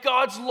like if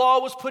God's law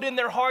was put in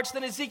their hearts.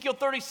 Then Ezekiel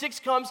 36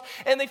 comes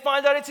and they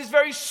find out it's His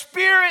very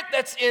Spirit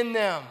that's in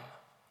them.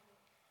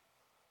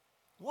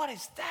 What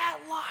is that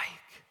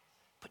like?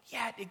 But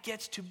yet it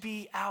gets to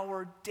be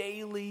our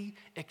daily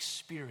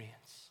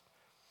experience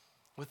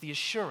with the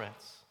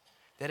assurance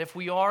that if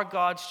we are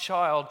God's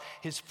child,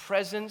 His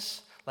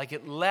presence, like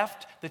it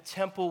left the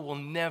temple, will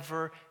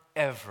never,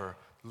 ever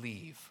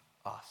leave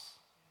us.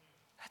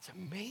 That's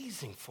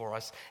amazing for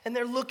us. And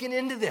they're looking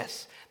into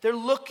this. They're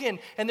looking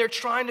and they're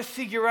trying to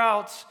figure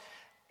out,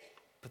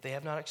 but they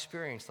have not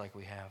experienced like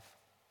we have.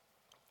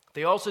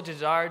 They also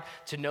desired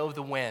to know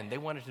the when. They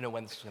wanted to know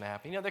when this was going to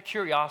happen. You know, their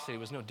curiosity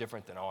was no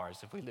different than ours.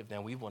 If we lived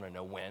now, we want to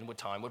know when, what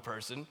time, what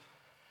person.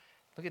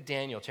 Look at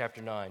Daniel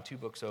chapter 9, 2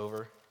 books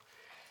over,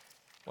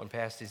 one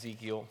past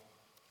Ezekiel.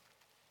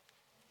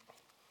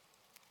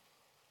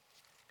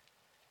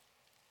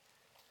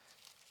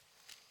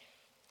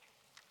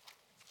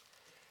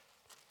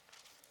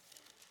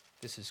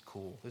 This is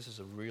cool. This is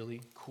a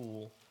really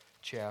cool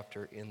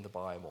chapter in the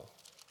Bible.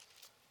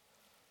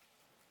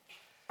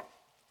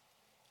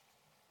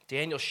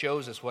 Daniel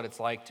shows us what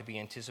it's like to be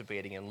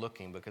anticipating and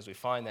looking, because we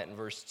find that in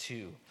verse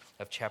 2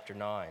 of chapter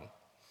 9.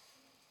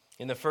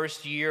 In the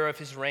first year of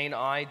his reign,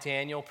 I,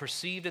 Daniel,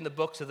 perceived in the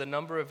books of the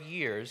number of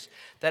years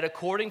that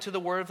according to the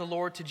word of the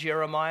Lord to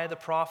Jeremiah the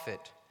prophet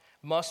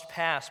must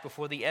pass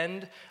before the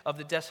end of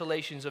the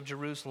desolations of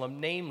Jerusalem,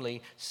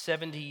 namely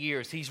 70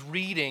 years. He's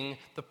reading,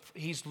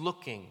 he's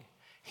looking,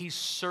 he's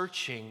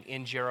searching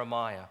in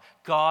Jeremiah.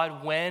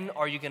 God, when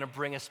are you going to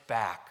bring us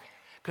back?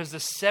 Because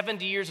the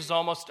 70 years is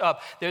almost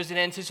up. There's an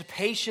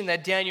anticipation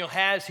that Daniel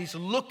has. He's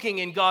looking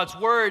in God's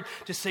word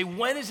to say,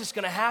 when is this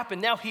going to happen?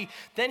 Now he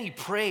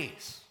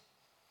prays.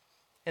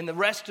 And the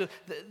rest of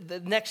the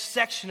next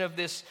section of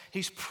this,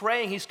 he's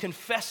praying, he's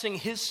confessing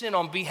his sin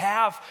on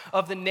behalf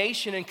of the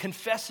nation and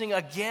confessing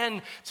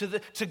again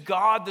to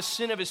God the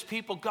sin of his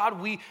people.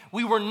 God, we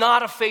were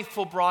not a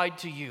faithful bride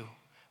to you,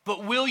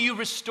 but will you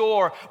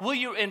restore? Will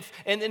you? And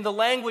in the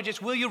language,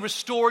 it's will you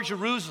restore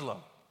Jerusalem?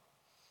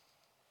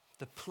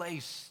 The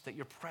place that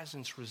your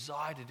presence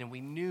resided, and we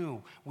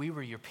knew we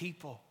were your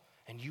people,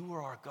 and you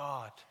were our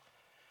God.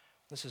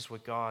 This is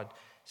what God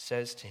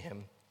says to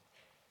him.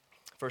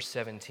 Verse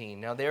 17,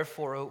 now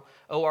therefore,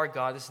 O our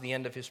God, this is the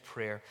end of his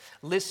prayer,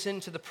 listen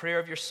to the prayer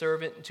of your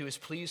servant and to his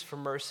pleas for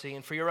mercy,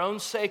 and for your own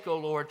sake, O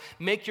Lord,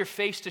 make your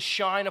face to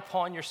shine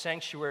upon your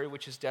sanctuary,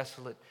 which is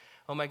desolate.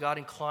 Oh my God,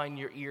 incline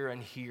your ear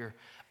and hear.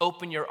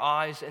 Open your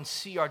eyes and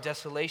see our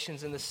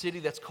desolations in the city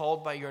that's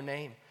called by your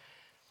name.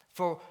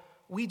 For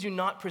we do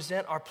not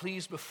present our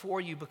pleas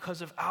before you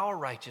because of our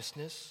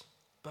righteousness,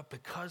 but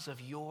because of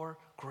your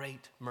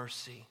great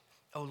mercy.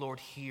 O Lord,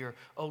 hear.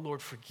 O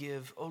Lord,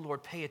 forgive. O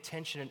Lord, pay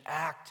attention and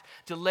act.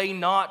 Delay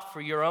not for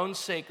your own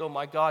sake, O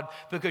my God,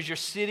 because your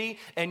city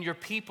and your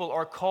people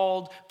are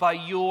called by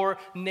your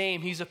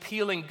name. He's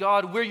appealing,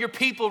 God, we're your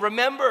people,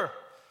 remember.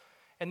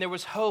 And there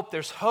was hope.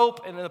 There's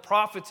hope in the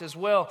prophets as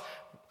well.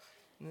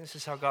 And this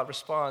is how God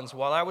responds.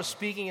 While I was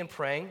speaking and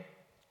praying,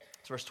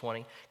 it's verse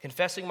 20,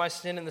 confessing my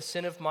sin and the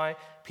sin of my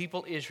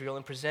people Israel,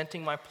 and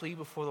presenting my plea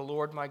before the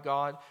Lord my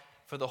God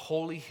for the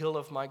holy hill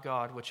of my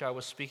God, which I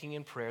was speaking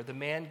in prayer, the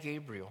man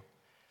Gabriel,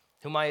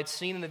 whom I had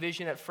seen in the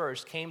vision at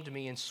first, came to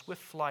me in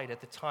swift flight at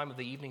the time of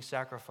the evening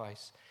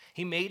sacrifice.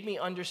 He made me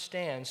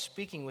understand,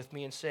 speaking with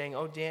me and saying,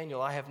 O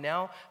Daniel, I have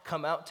now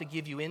come out to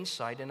give you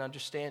insight and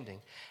understanding.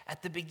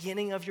 At the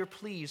beginning of your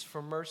pleas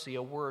for mercy,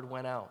 a word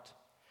went out,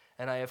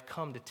 and I have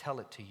come to tell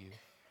it to you.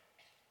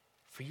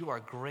 For you are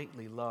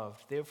greatly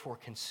loved. Therefore,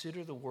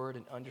 consider the word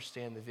and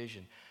understand the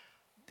vision.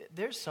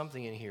 There's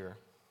something in here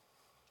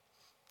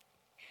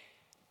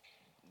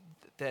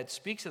that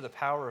speaks of the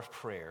power of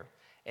prayer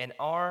and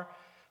our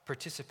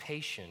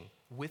participation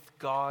with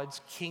God's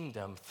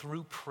kingdom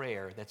through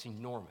prayer that's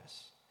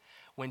enormous.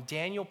 When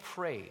Daniel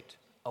prayed,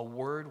 a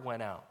word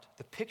went out.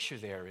 The picture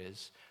there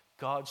is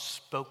God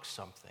spoke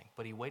something,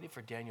 but he waited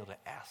for Daniel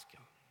to ask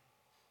him.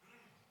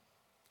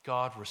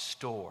 God,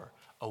 restore.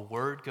 A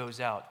word goes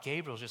out.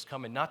 Gabriel's just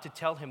coming, not to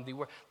tell him the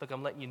word. Look,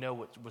 I'm letting you know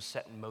what was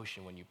set in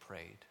motion when you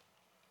prayed,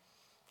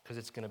 because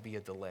it's going to be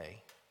a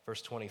delay.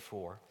 Verse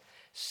 24,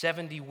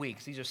 70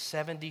 weeks. These are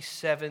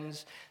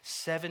 77s,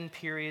 7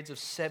 periods of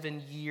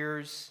 7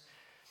 years.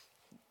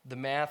 The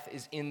math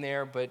is in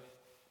there, but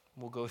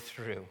we'll go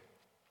through.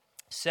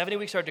 70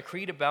 weeks are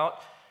decreed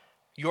about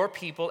your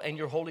people and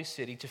your holy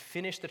city to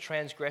finish the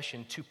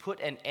transgression, to put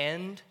an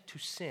end to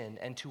sin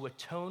and to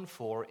atone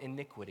for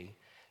iniquity,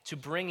 to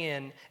bring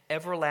in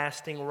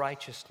everlasting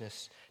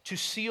righteousness, to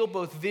seal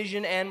both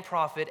vision and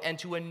prophet, and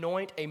to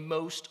anoint a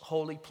most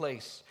holy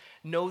place.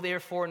 Know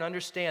therefore and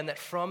understand that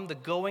from the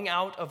going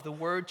out of the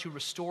word to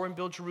restore and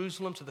build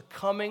Jerusalem to the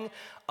coming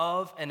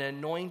of an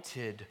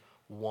anointed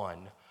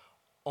one.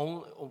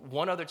 Only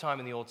one other time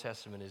in the Old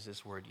Testament is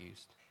this word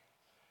used.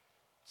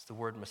 It's the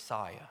word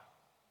Messiah.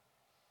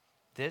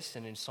 This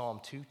and in Psalm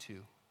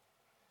 2:2.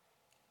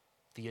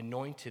 The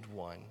anointed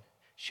one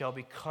shall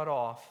be cut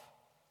off.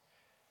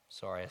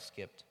 Sorry, I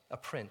skipped. A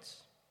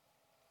prince.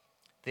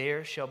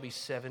 There shall be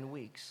 7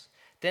 weeks.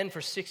 Then for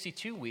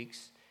 62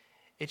 weeks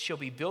it shall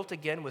be built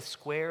again with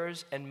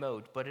squares and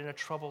moat, but in a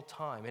troubled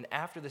time. And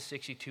after the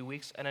 62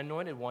 weeks, an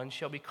anointed one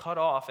shall be cut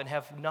off and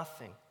have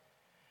nothing.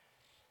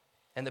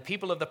 And the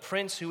people of the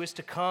prince who is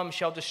to come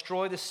shall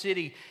destroy the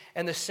city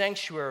and the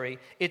sanctuary.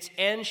 Its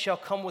end shall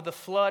come with a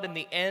flood,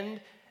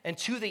 and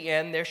to the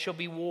end there shall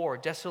be war.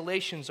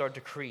 Desolations are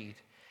decreed.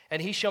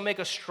 And he shall make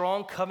a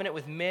strong covenant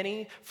with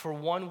many for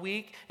 1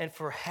 week, and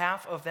for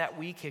half of that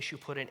week he shall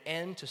put an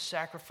end to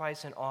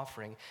sacrifice and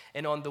offering.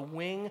 And on the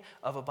wing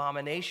of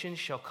abomination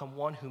shall come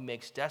one who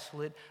makes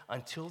desolate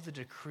until the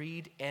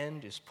decreed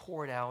end is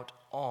poured out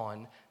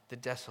on the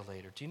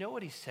desolator. Do you know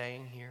what he's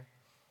saying here?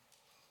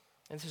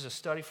 And this is a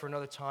study for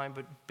another time,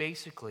 but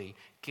basically,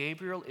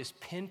 Gabriel is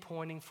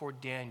pinpointing for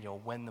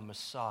Daniel when the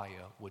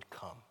Messiah would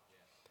come.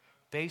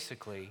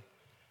 Basically,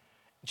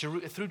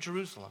 through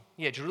Jerusalem.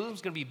 Yeah,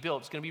 Jerusalem's going to be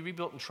built. It's going to be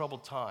rebuilt in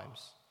troubled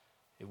times.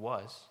 It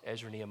was.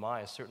 Ezra and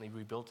Nehemiah certainly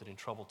rebuilt it in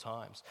troubled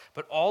times.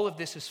 But all of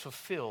this is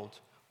fulfilled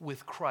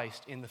with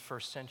Christ in the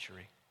first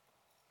century.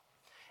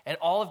 And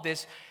all of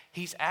this,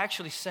 he's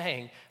actually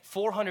saying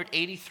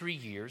 483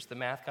 years. The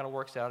math kind of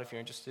works out if you're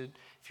interested.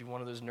 If you're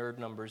one of those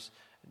numbers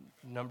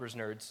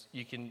nerds,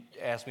 you can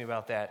ask me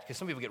about that. Because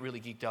some people get really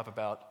geeked up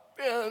about,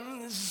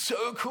 this is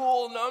so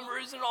cool,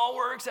 numbers, and all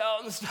works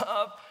out and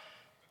stuff.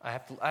 I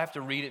have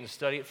to read it and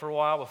study it for a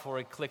while before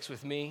it clicks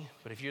with me.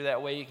 But if you're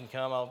that way, you can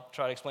come. I'll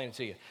try to explain it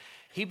to you.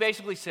 He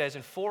basically says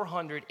in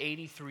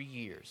 483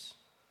 years,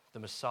 the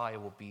Messiah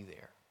will be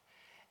there.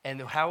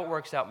 And how it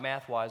works out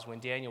math-wise when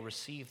Daniel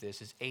received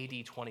this is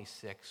AD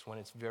 26, when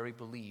it's very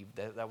believed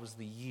that that was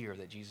the year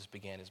that Jesus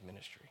began his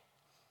ministry.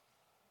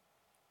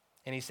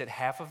 And he said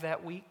half of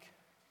that week,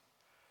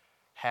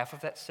 half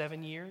of that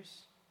 7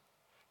 years,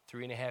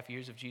 3.5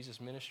 years of Jesus'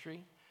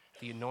 ministry,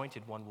 the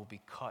anointed one will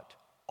be cut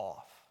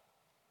off.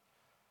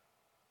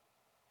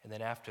 And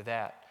then after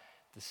that,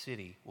 the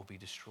city will be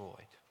destroyed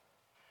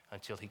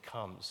until he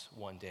comes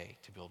one day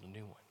to build a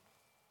new one.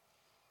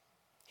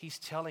 He's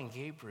telling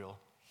Gabriel,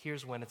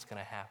 here's when it's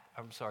going to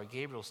happen.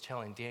 Gabriel's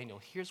telling Daniel,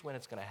 here's when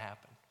it's going to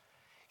happen.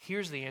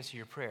 Here's the answer to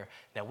your prayer.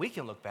 Now, we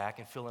can look back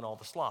and fill in all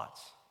the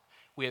slots.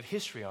 We have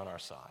history on our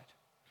side.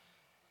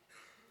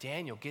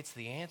 Daniel gets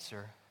the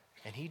answer,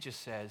 and he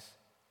just says,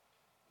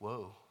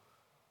 whoa,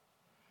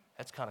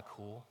 that's kind of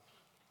cool.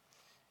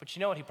 But you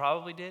know what he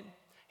probably did?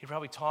 He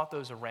probably taught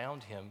those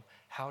around him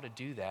how to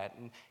do that.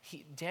 And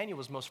Daniel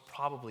was most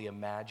probably a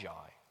magi.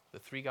 The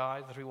three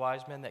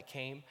wise men that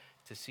came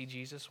to see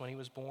Jesus when he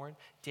was born.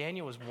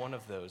 Daniel was one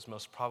of those,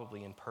 most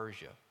probably in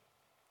Persia.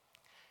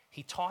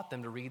 He taught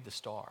them to read the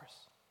stars,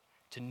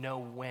 to know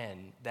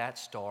when that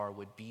star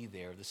would be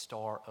there, the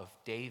Star of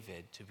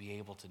David, to be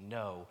able to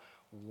know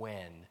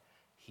when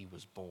he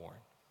was born.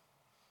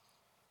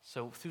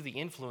 So through the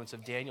influence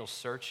of Daniel's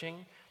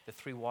searching, the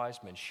three wise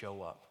men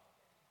show up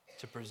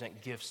to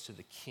present gifts to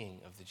the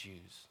King of the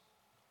Jews.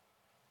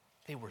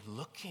 They were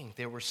looking,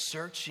 they were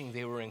searching,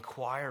 they were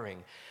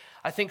inquiring.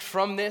 I think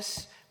from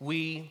this,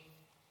 we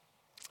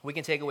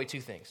can take away two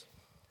things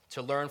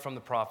to learn from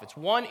the prophets.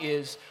 One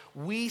is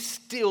we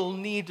still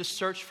need to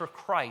search for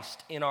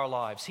Christ in our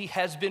lives. He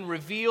has been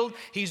revealed,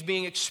 he's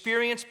being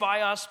experienced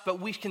by us, but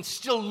we can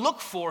still look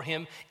for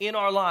him in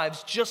our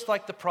lives just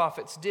like the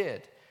prophets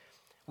did.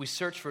 We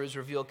search for his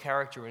revealed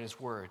character in his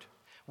word.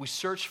 We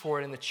search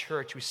for it in the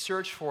church. We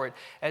search for it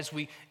as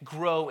we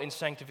grow in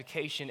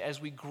sanctification,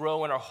 as we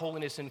grow in our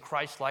holiness in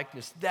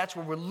Christ-likeness. That's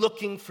where we're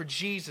looking for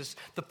Jesus.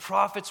 The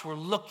prophets were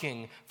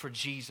looking for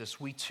Jesus.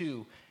 We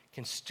too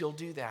can still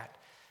do that.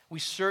 We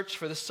search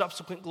for the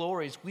subsequent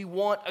glories. We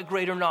want a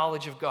greater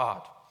knowledge of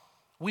God.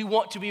 We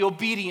want to be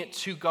obedient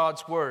to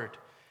God's word.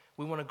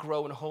 We want to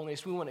grow in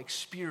holiness. We want to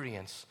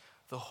experience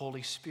the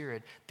Holy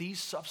Spirit. These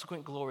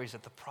subsequent glories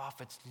that the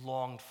prophets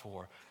longed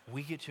for,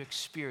 we get to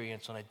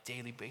experience on a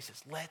daily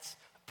basis. Let's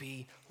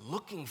be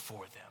looking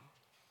for them,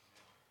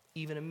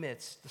 even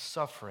amidst the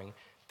suffering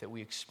that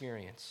we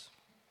experience.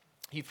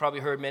 You've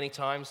probably heard many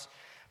times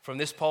from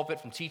this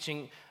pulpit, from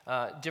teaching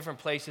different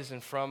places,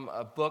 and from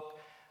a book,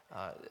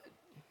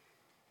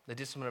 The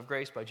Discipline of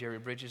Grace by Jerry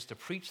Bridges, to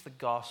preach the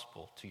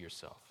gospel to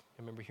yourself.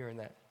 Remember hearing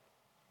that?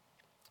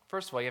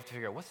 First of all, you have to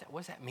figure out, what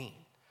does that mean?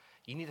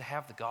 You need to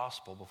have the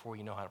gospel before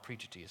you know how to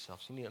preach it to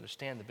yourself. So you need to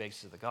understand the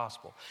basis of the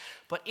gospel.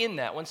 But in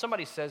that, when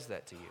somebody says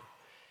that to you,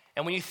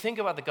 and when you think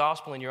about the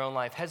gospel in your own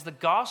life, has the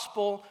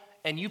gospel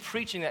and you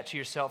preaching that to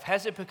yourself,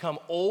 has it become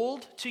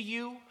old to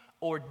you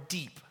or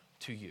deep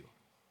to you?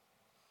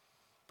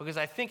 Because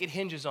I think it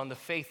hinges on the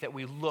faith that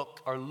we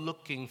are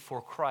looking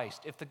for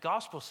Christ. If the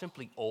gospel is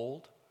simply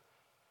old,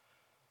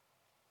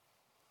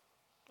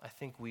 I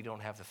think we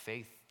don't have the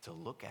faith to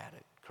look at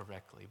it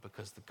correctly,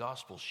 because the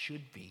gospel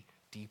should be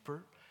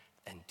deeper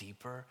and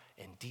deeper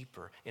and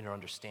deeper in our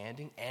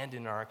understanding and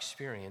in our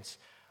experience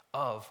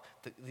of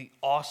the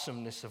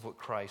awesomeness of what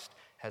Christ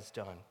has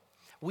done.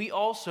 We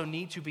also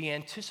need to be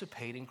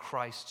anticipating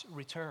Christ's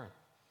return.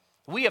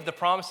 We have the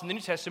promise in the New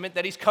Testament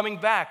that he's coming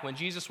back. When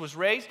Jesus was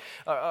raised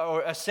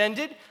or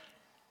ascended,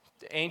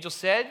 The angel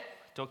said,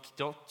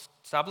 don't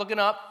stop looking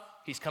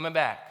up. He's coming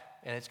back.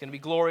 And it's going to be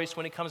glorious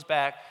when he comes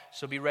back,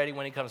 so be ready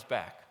when he comes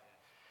back.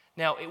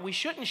 Now, we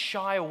shouldn't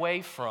shy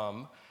away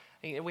from,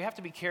 we have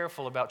to be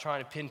careful about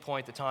trying to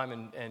pinpoint the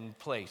time and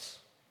place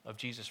of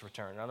Jesus'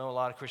 return. I know a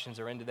lot of Christians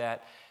are into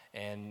that,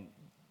 and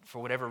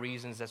for whatever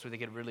reasons, that's what they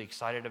get really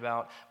excited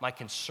about. My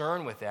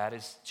concern with that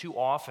is too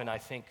often, I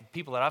think,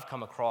 people that I've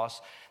come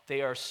across,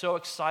 they are so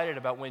excited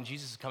about when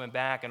Jesus is coming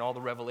back and all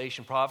the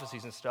revelation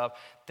prophecies and stuff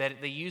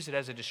that they use it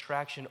as a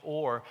distraction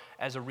or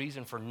as a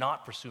reason for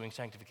not pursuing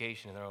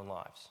sanctification in their own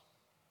lives.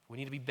 We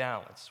need to be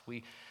balanced.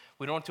 We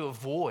don't want to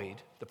avoid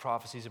the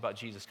prophecies about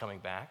Jesus coming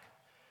back,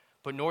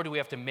 but nor do we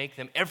have to make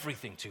them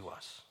everything to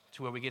us,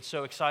 to where we get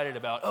so excited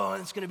about, oh,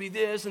 it's going to be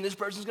this, and this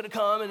person's going to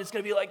come, and it's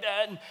going to be like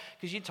that.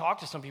 Because you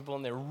talk to some people,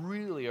 and they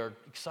really are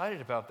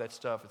excited about that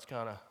stuff. It's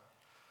kind of,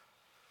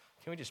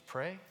 can we just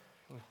pray?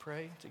 Can we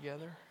pray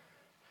together?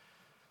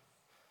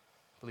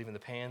 Believe in the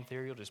pan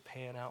theory, you'll just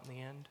pan out in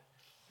the end.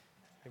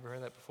 Ever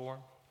heard that before?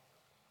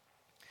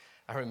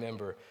 I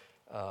remember,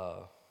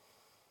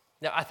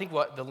 now I think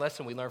what the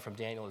lesson we learned from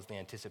Daniel is the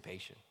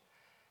anticipation.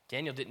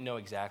 Daniel didn't know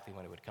exactly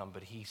when it would come,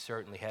 but he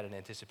certainly had an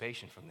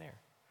anticipation from there.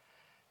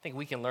 I think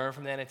we can learn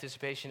from that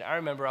anticipation. I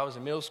remember I was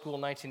in middle school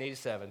in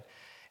 1987,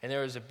 and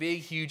there was a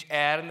big, huge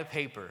ad in the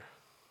paper,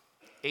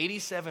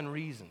 87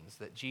 reasons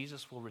that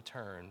Jesus will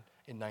return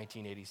in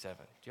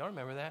 1987. Do y'all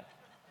remember that?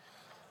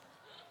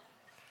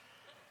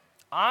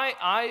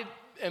 I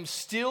am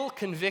still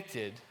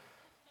convicted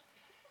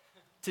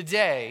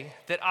today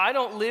that I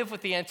don't live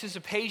with the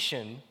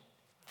anticipation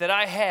that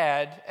I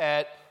had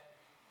at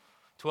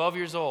 12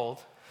 years old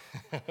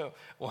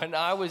when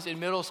I was in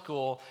middle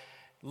school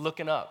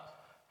looking up.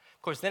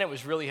 Of course, then it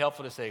was really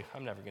helpful to say,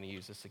 I'm never going to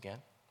use this again.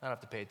 I don't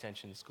have to pay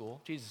attention in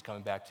school. Jesus is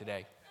coming back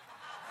today.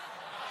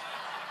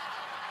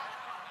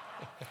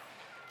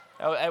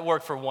 That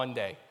worked for one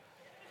day.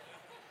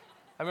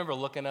 I remember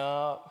looking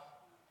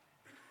up.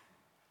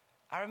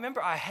 I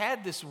remember I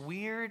had this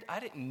weird,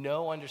 I didn't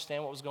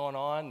understand what was going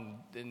on.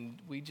 And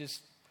we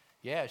just,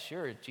 yeah,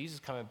 sure, Jesus is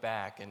coming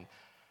back. And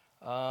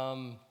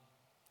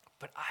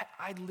but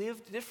I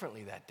lived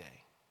differently that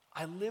day.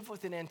 I lived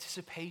with an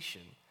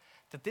anticipation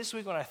that this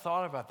week when I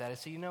thought about that, I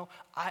said,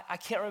 I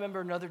can't remember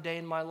another day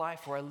in my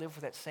life where I lived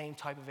with that same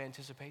type of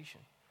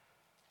anticipation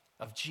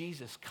of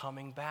Jesus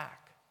coming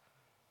back.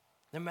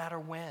 No matter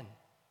when,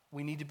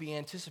 we need to be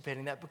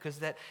anticipating that because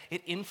that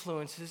it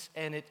influences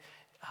and it's,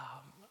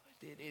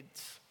 I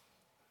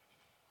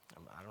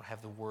don't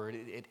have the word,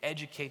 it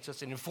educates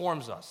us, it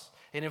informs us.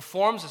 It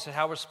informs us of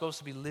how we're supposed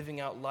to be living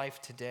out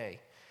life today.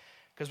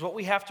 Because what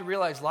we have to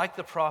realize, like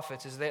the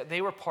prophets, is that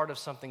they were part of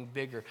something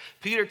bigger.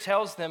 Peter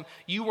tells them,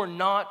 you were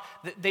not,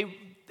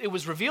 it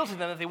was revealed to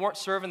them that they weren't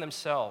serving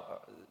themselves.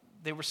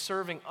 They were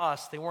serving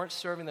us. They weren't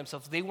serving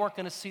themselves. They weren't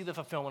going to see the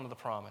fulfillment of the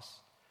promise.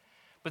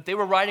 But they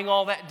were writing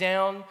all that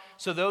down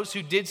so those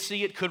who did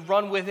see it could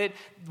run with it.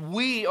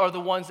 We are the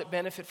ones that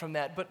benefit from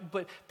that.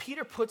 But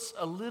Peter puts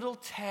a little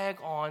tag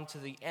on to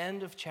the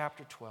end of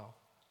chapter 12,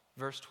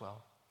 verse 12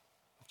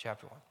 of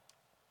chapter 1.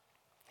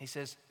 He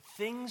says,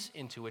 things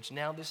into which,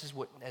 now this is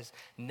what has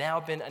now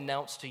been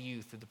announced to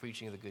you through the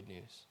preaching of the good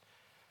news,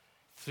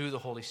 through the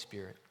Holy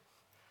Spirit,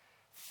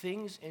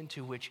 things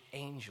into which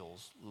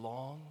angels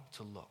long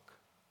to look.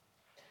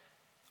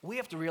 We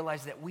have to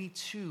realize that we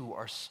too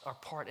are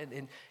part,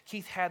 and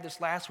Keith had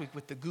this last week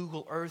with the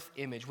Google Earth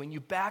image. When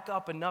you back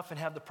up enough and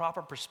have the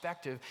proper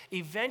perspective,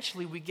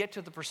 eventually we get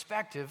to the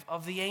perspective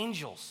of the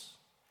angels,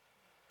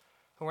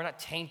 who are not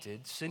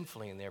tainted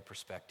sinfully in their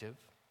perspective.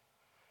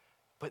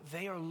 But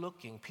they are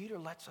looking, Peter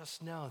lets us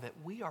know that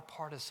we are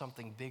part of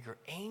something bigger.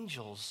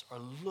 Angels are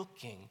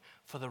looking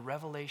for the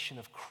revelation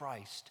of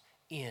Christ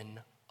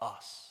in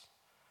us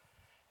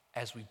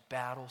as we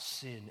battle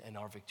sin and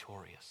are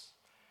victorious.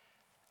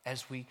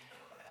 As we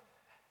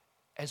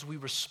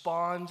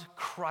respond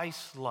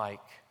Christ-like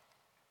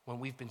when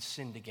we've been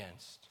sinned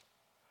against.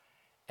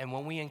 And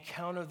when we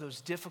encounter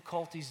those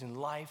difficulties in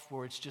life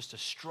where it's just a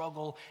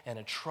struggle and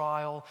a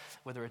trial,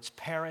 whether it's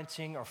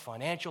parenting or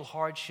financial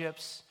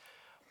hardships,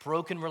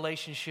 broken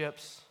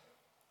relationships,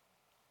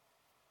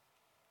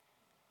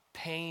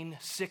 pain,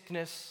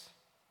 sickness,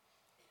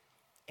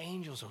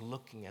 angels are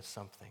looking at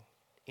something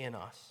in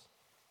us.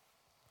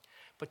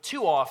 But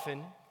too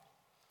often,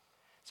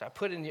 so I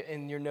put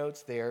in your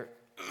notes there,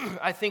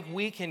 I think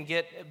we can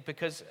get,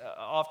 because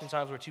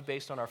oftentimes we're too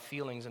based on our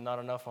feelings and not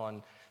enough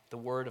on the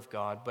Word of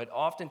God, but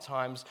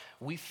oftentimes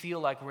we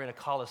feel like we're in a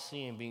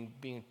coliseum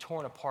being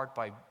torn apart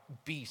by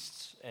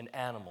beasts and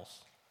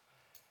animals.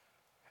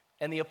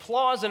 And the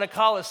applause in a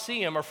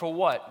coliseum are for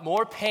what?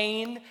 More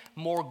pain,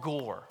 more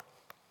gore.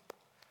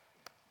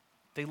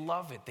 They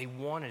love it. They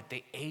want it.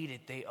 They ate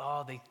it.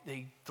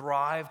 They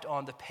thrived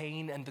on the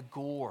pain and the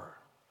gore.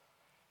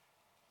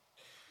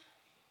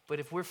 But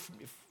if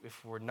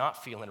we're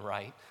not feeling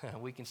right,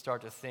 we can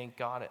start to think,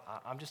 God,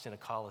 I'm just in a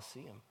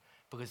coliseum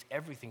because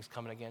everything's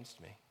coming against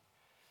me.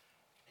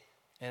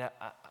 And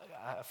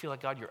I feel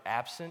like, God, you're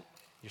absent,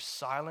 you're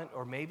silent,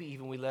 or maybe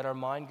even we let our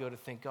mind go to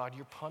think, God,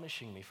 you're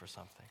punishing me for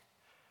something.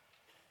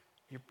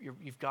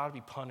 you've got to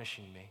be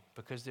punishing me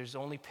because there's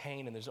only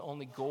pain and there's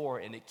only gore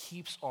and it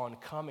keeps on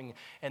coming.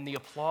 And the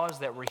applause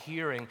that we're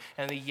hearing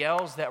and the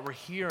yells that we're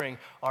hearing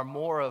are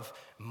more of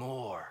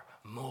more.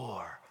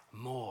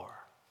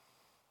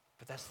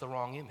 But that's the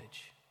wrong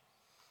image.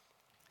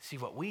 See,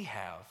 what we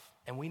have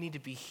and we need to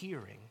be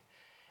hearing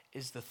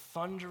is the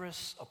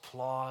thunderous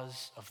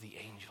applause of the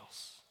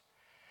angels.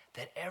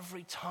 That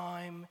every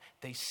time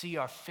they see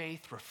our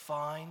faith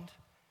refined,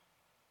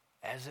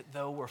 as it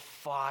though we're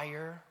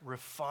fire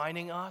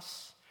refining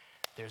us,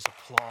 there's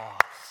applause.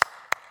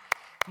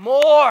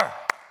 More!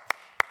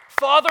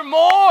 Father,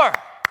 more!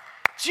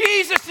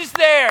 Jesus is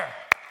there!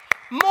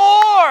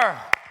 More!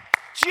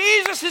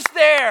 Jesus is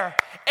there.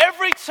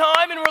 Every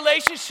time in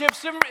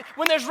relationships,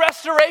 when there's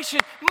restoration,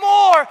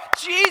 more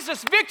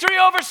Jesus. Victory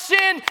over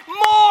sin,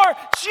 more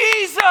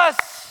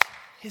Jesus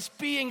is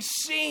being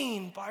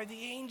seen by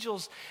the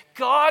angels.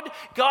 God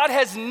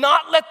has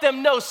not let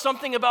them know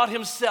something about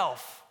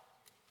himself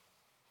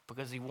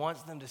because he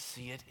wants them to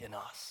see it in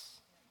us.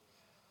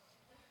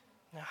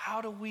 Now,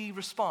 how do we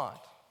respond?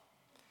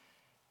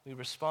 We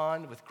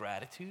respond with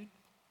gratitude.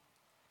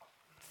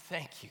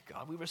 Thank you,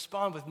 God. We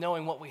respond with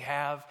knowing what we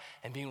have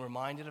and being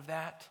reminded of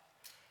that.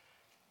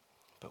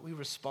 But we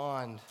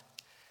respond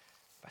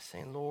by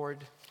saying,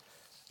 Lord,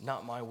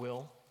 not my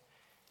will,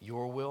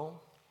 your will.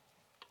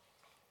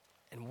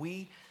 And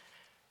we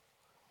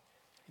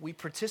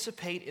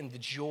participate in the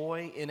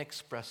joy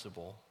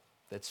inexpressible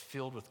that's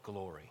filled with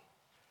glory.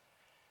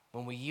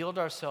 When we yield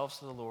ourselves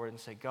to the Lord and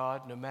say,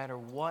 God, no matter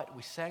what,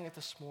 we sang it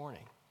this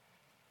morning,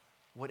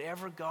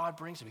 whatever God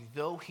brings to me,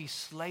 though he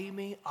slay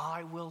me,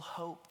 I will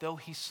hope. Though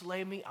he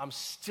slay me, I'm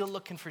still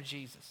looking for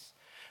Jesus.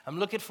 I'm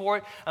looking for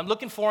it. I'm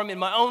looking for him in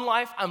my own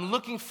life. I'm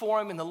looking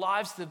for him in the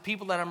lives of the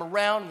people that I'm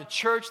around, in the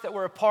church that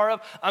we're a part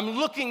of. I'm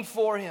looking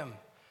for him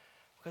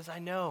because I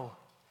know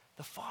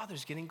the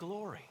Father's getting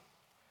glory.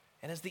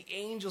 And as the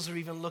angels are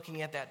even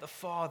looking at that, the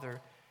Father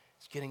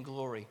is getting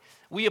glory.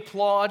 We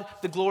applaud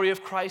the glory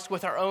of Christ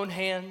with our own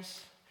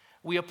hands.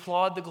 We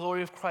applaud the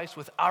glory of Christ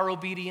with our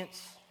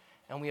obedience.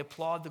 And we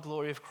applaud the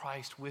glory of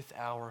Christ with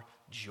our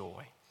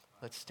joy.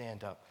 Let's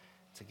stand up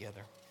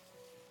together.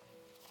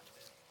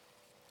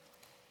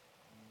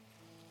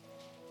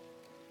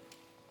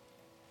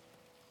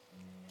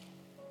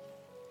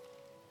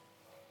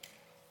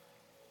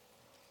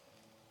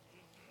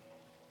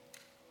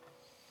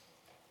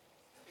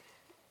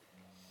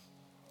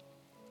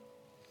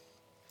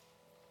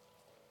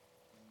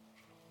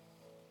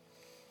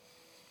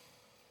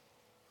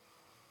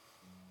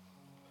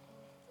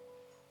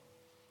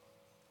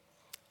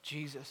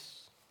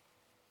 Jesus,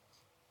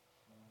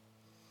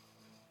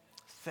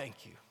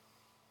 thank you.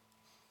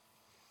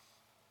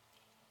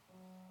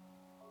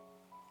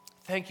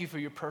 Thank you for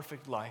your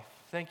perfect life.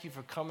 Thank you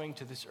for coming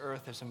to this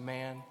earth as a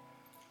man,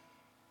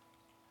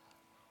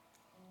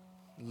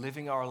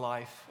 living our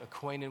life,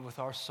 acquainted with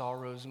our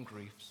sorrows and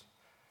griefs.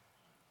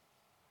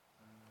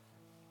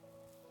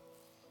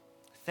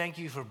 Thank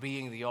you for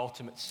being the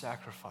ultimate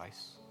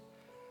sacrifice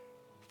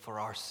for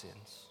our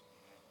sins.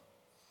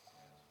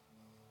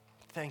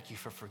 Thank you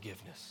for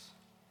forgiveness.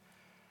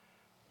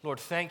 Lord,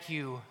 thank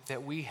you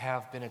that we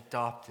have been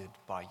adopted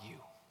by you.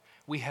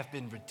 We have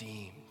been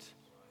redeemed.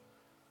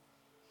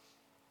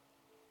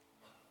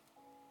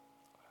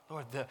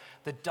 Lord,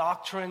 the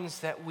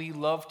doctrines that we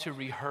love to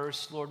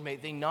rehearse, Lord, may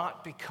they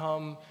not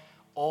become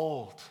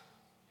old,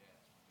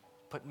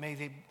 but may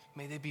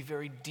they be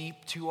very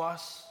deep to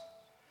us.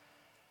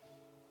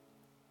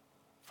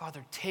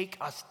 Father, take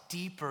us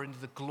deeper into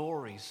the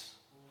glories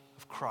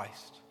of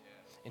Christ,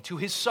 into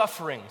his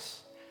sufferings,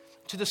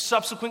 to the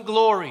subsequent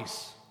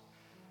glories,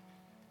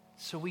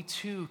 so we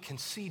too can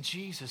see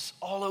Jesus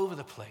all over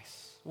the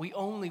place. We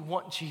only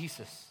want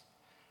Jesus.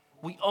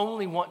 We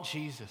only want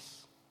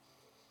Jesus.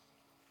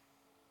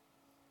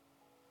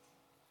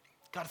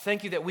 God,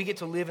 thank you that we get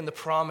to live in the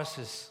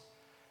promises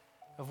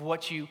of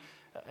what you,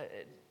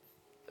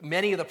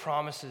 many of the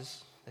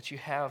promises that you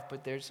have,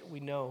 but we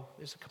know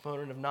there's a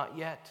component of not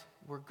yet.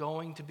 We're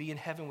going to be in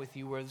heaven with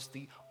you, where there's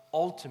the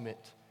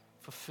ultimate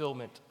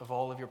fulfillment of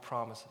all of your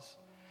promises.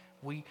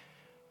 We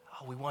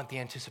want the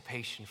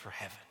anticipation for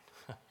heaven.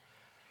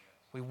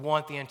 We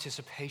want the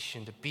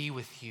anticipation to be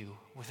with you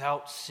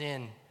without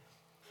sin.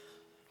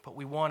 But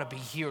we want to be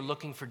here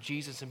looking for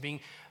Jesus and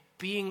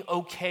being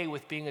okay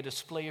with being a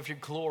display of your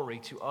glory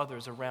to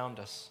others around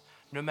us,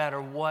 no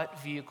matter what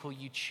vehicle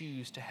you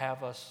choose to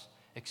have us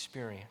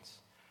experience,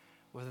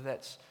 whether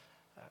that's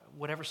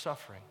whatever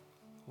suffering,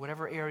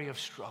 whatever area of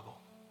struggle.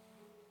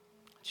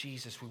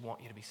 Jesus, we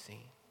want you to be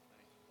seen.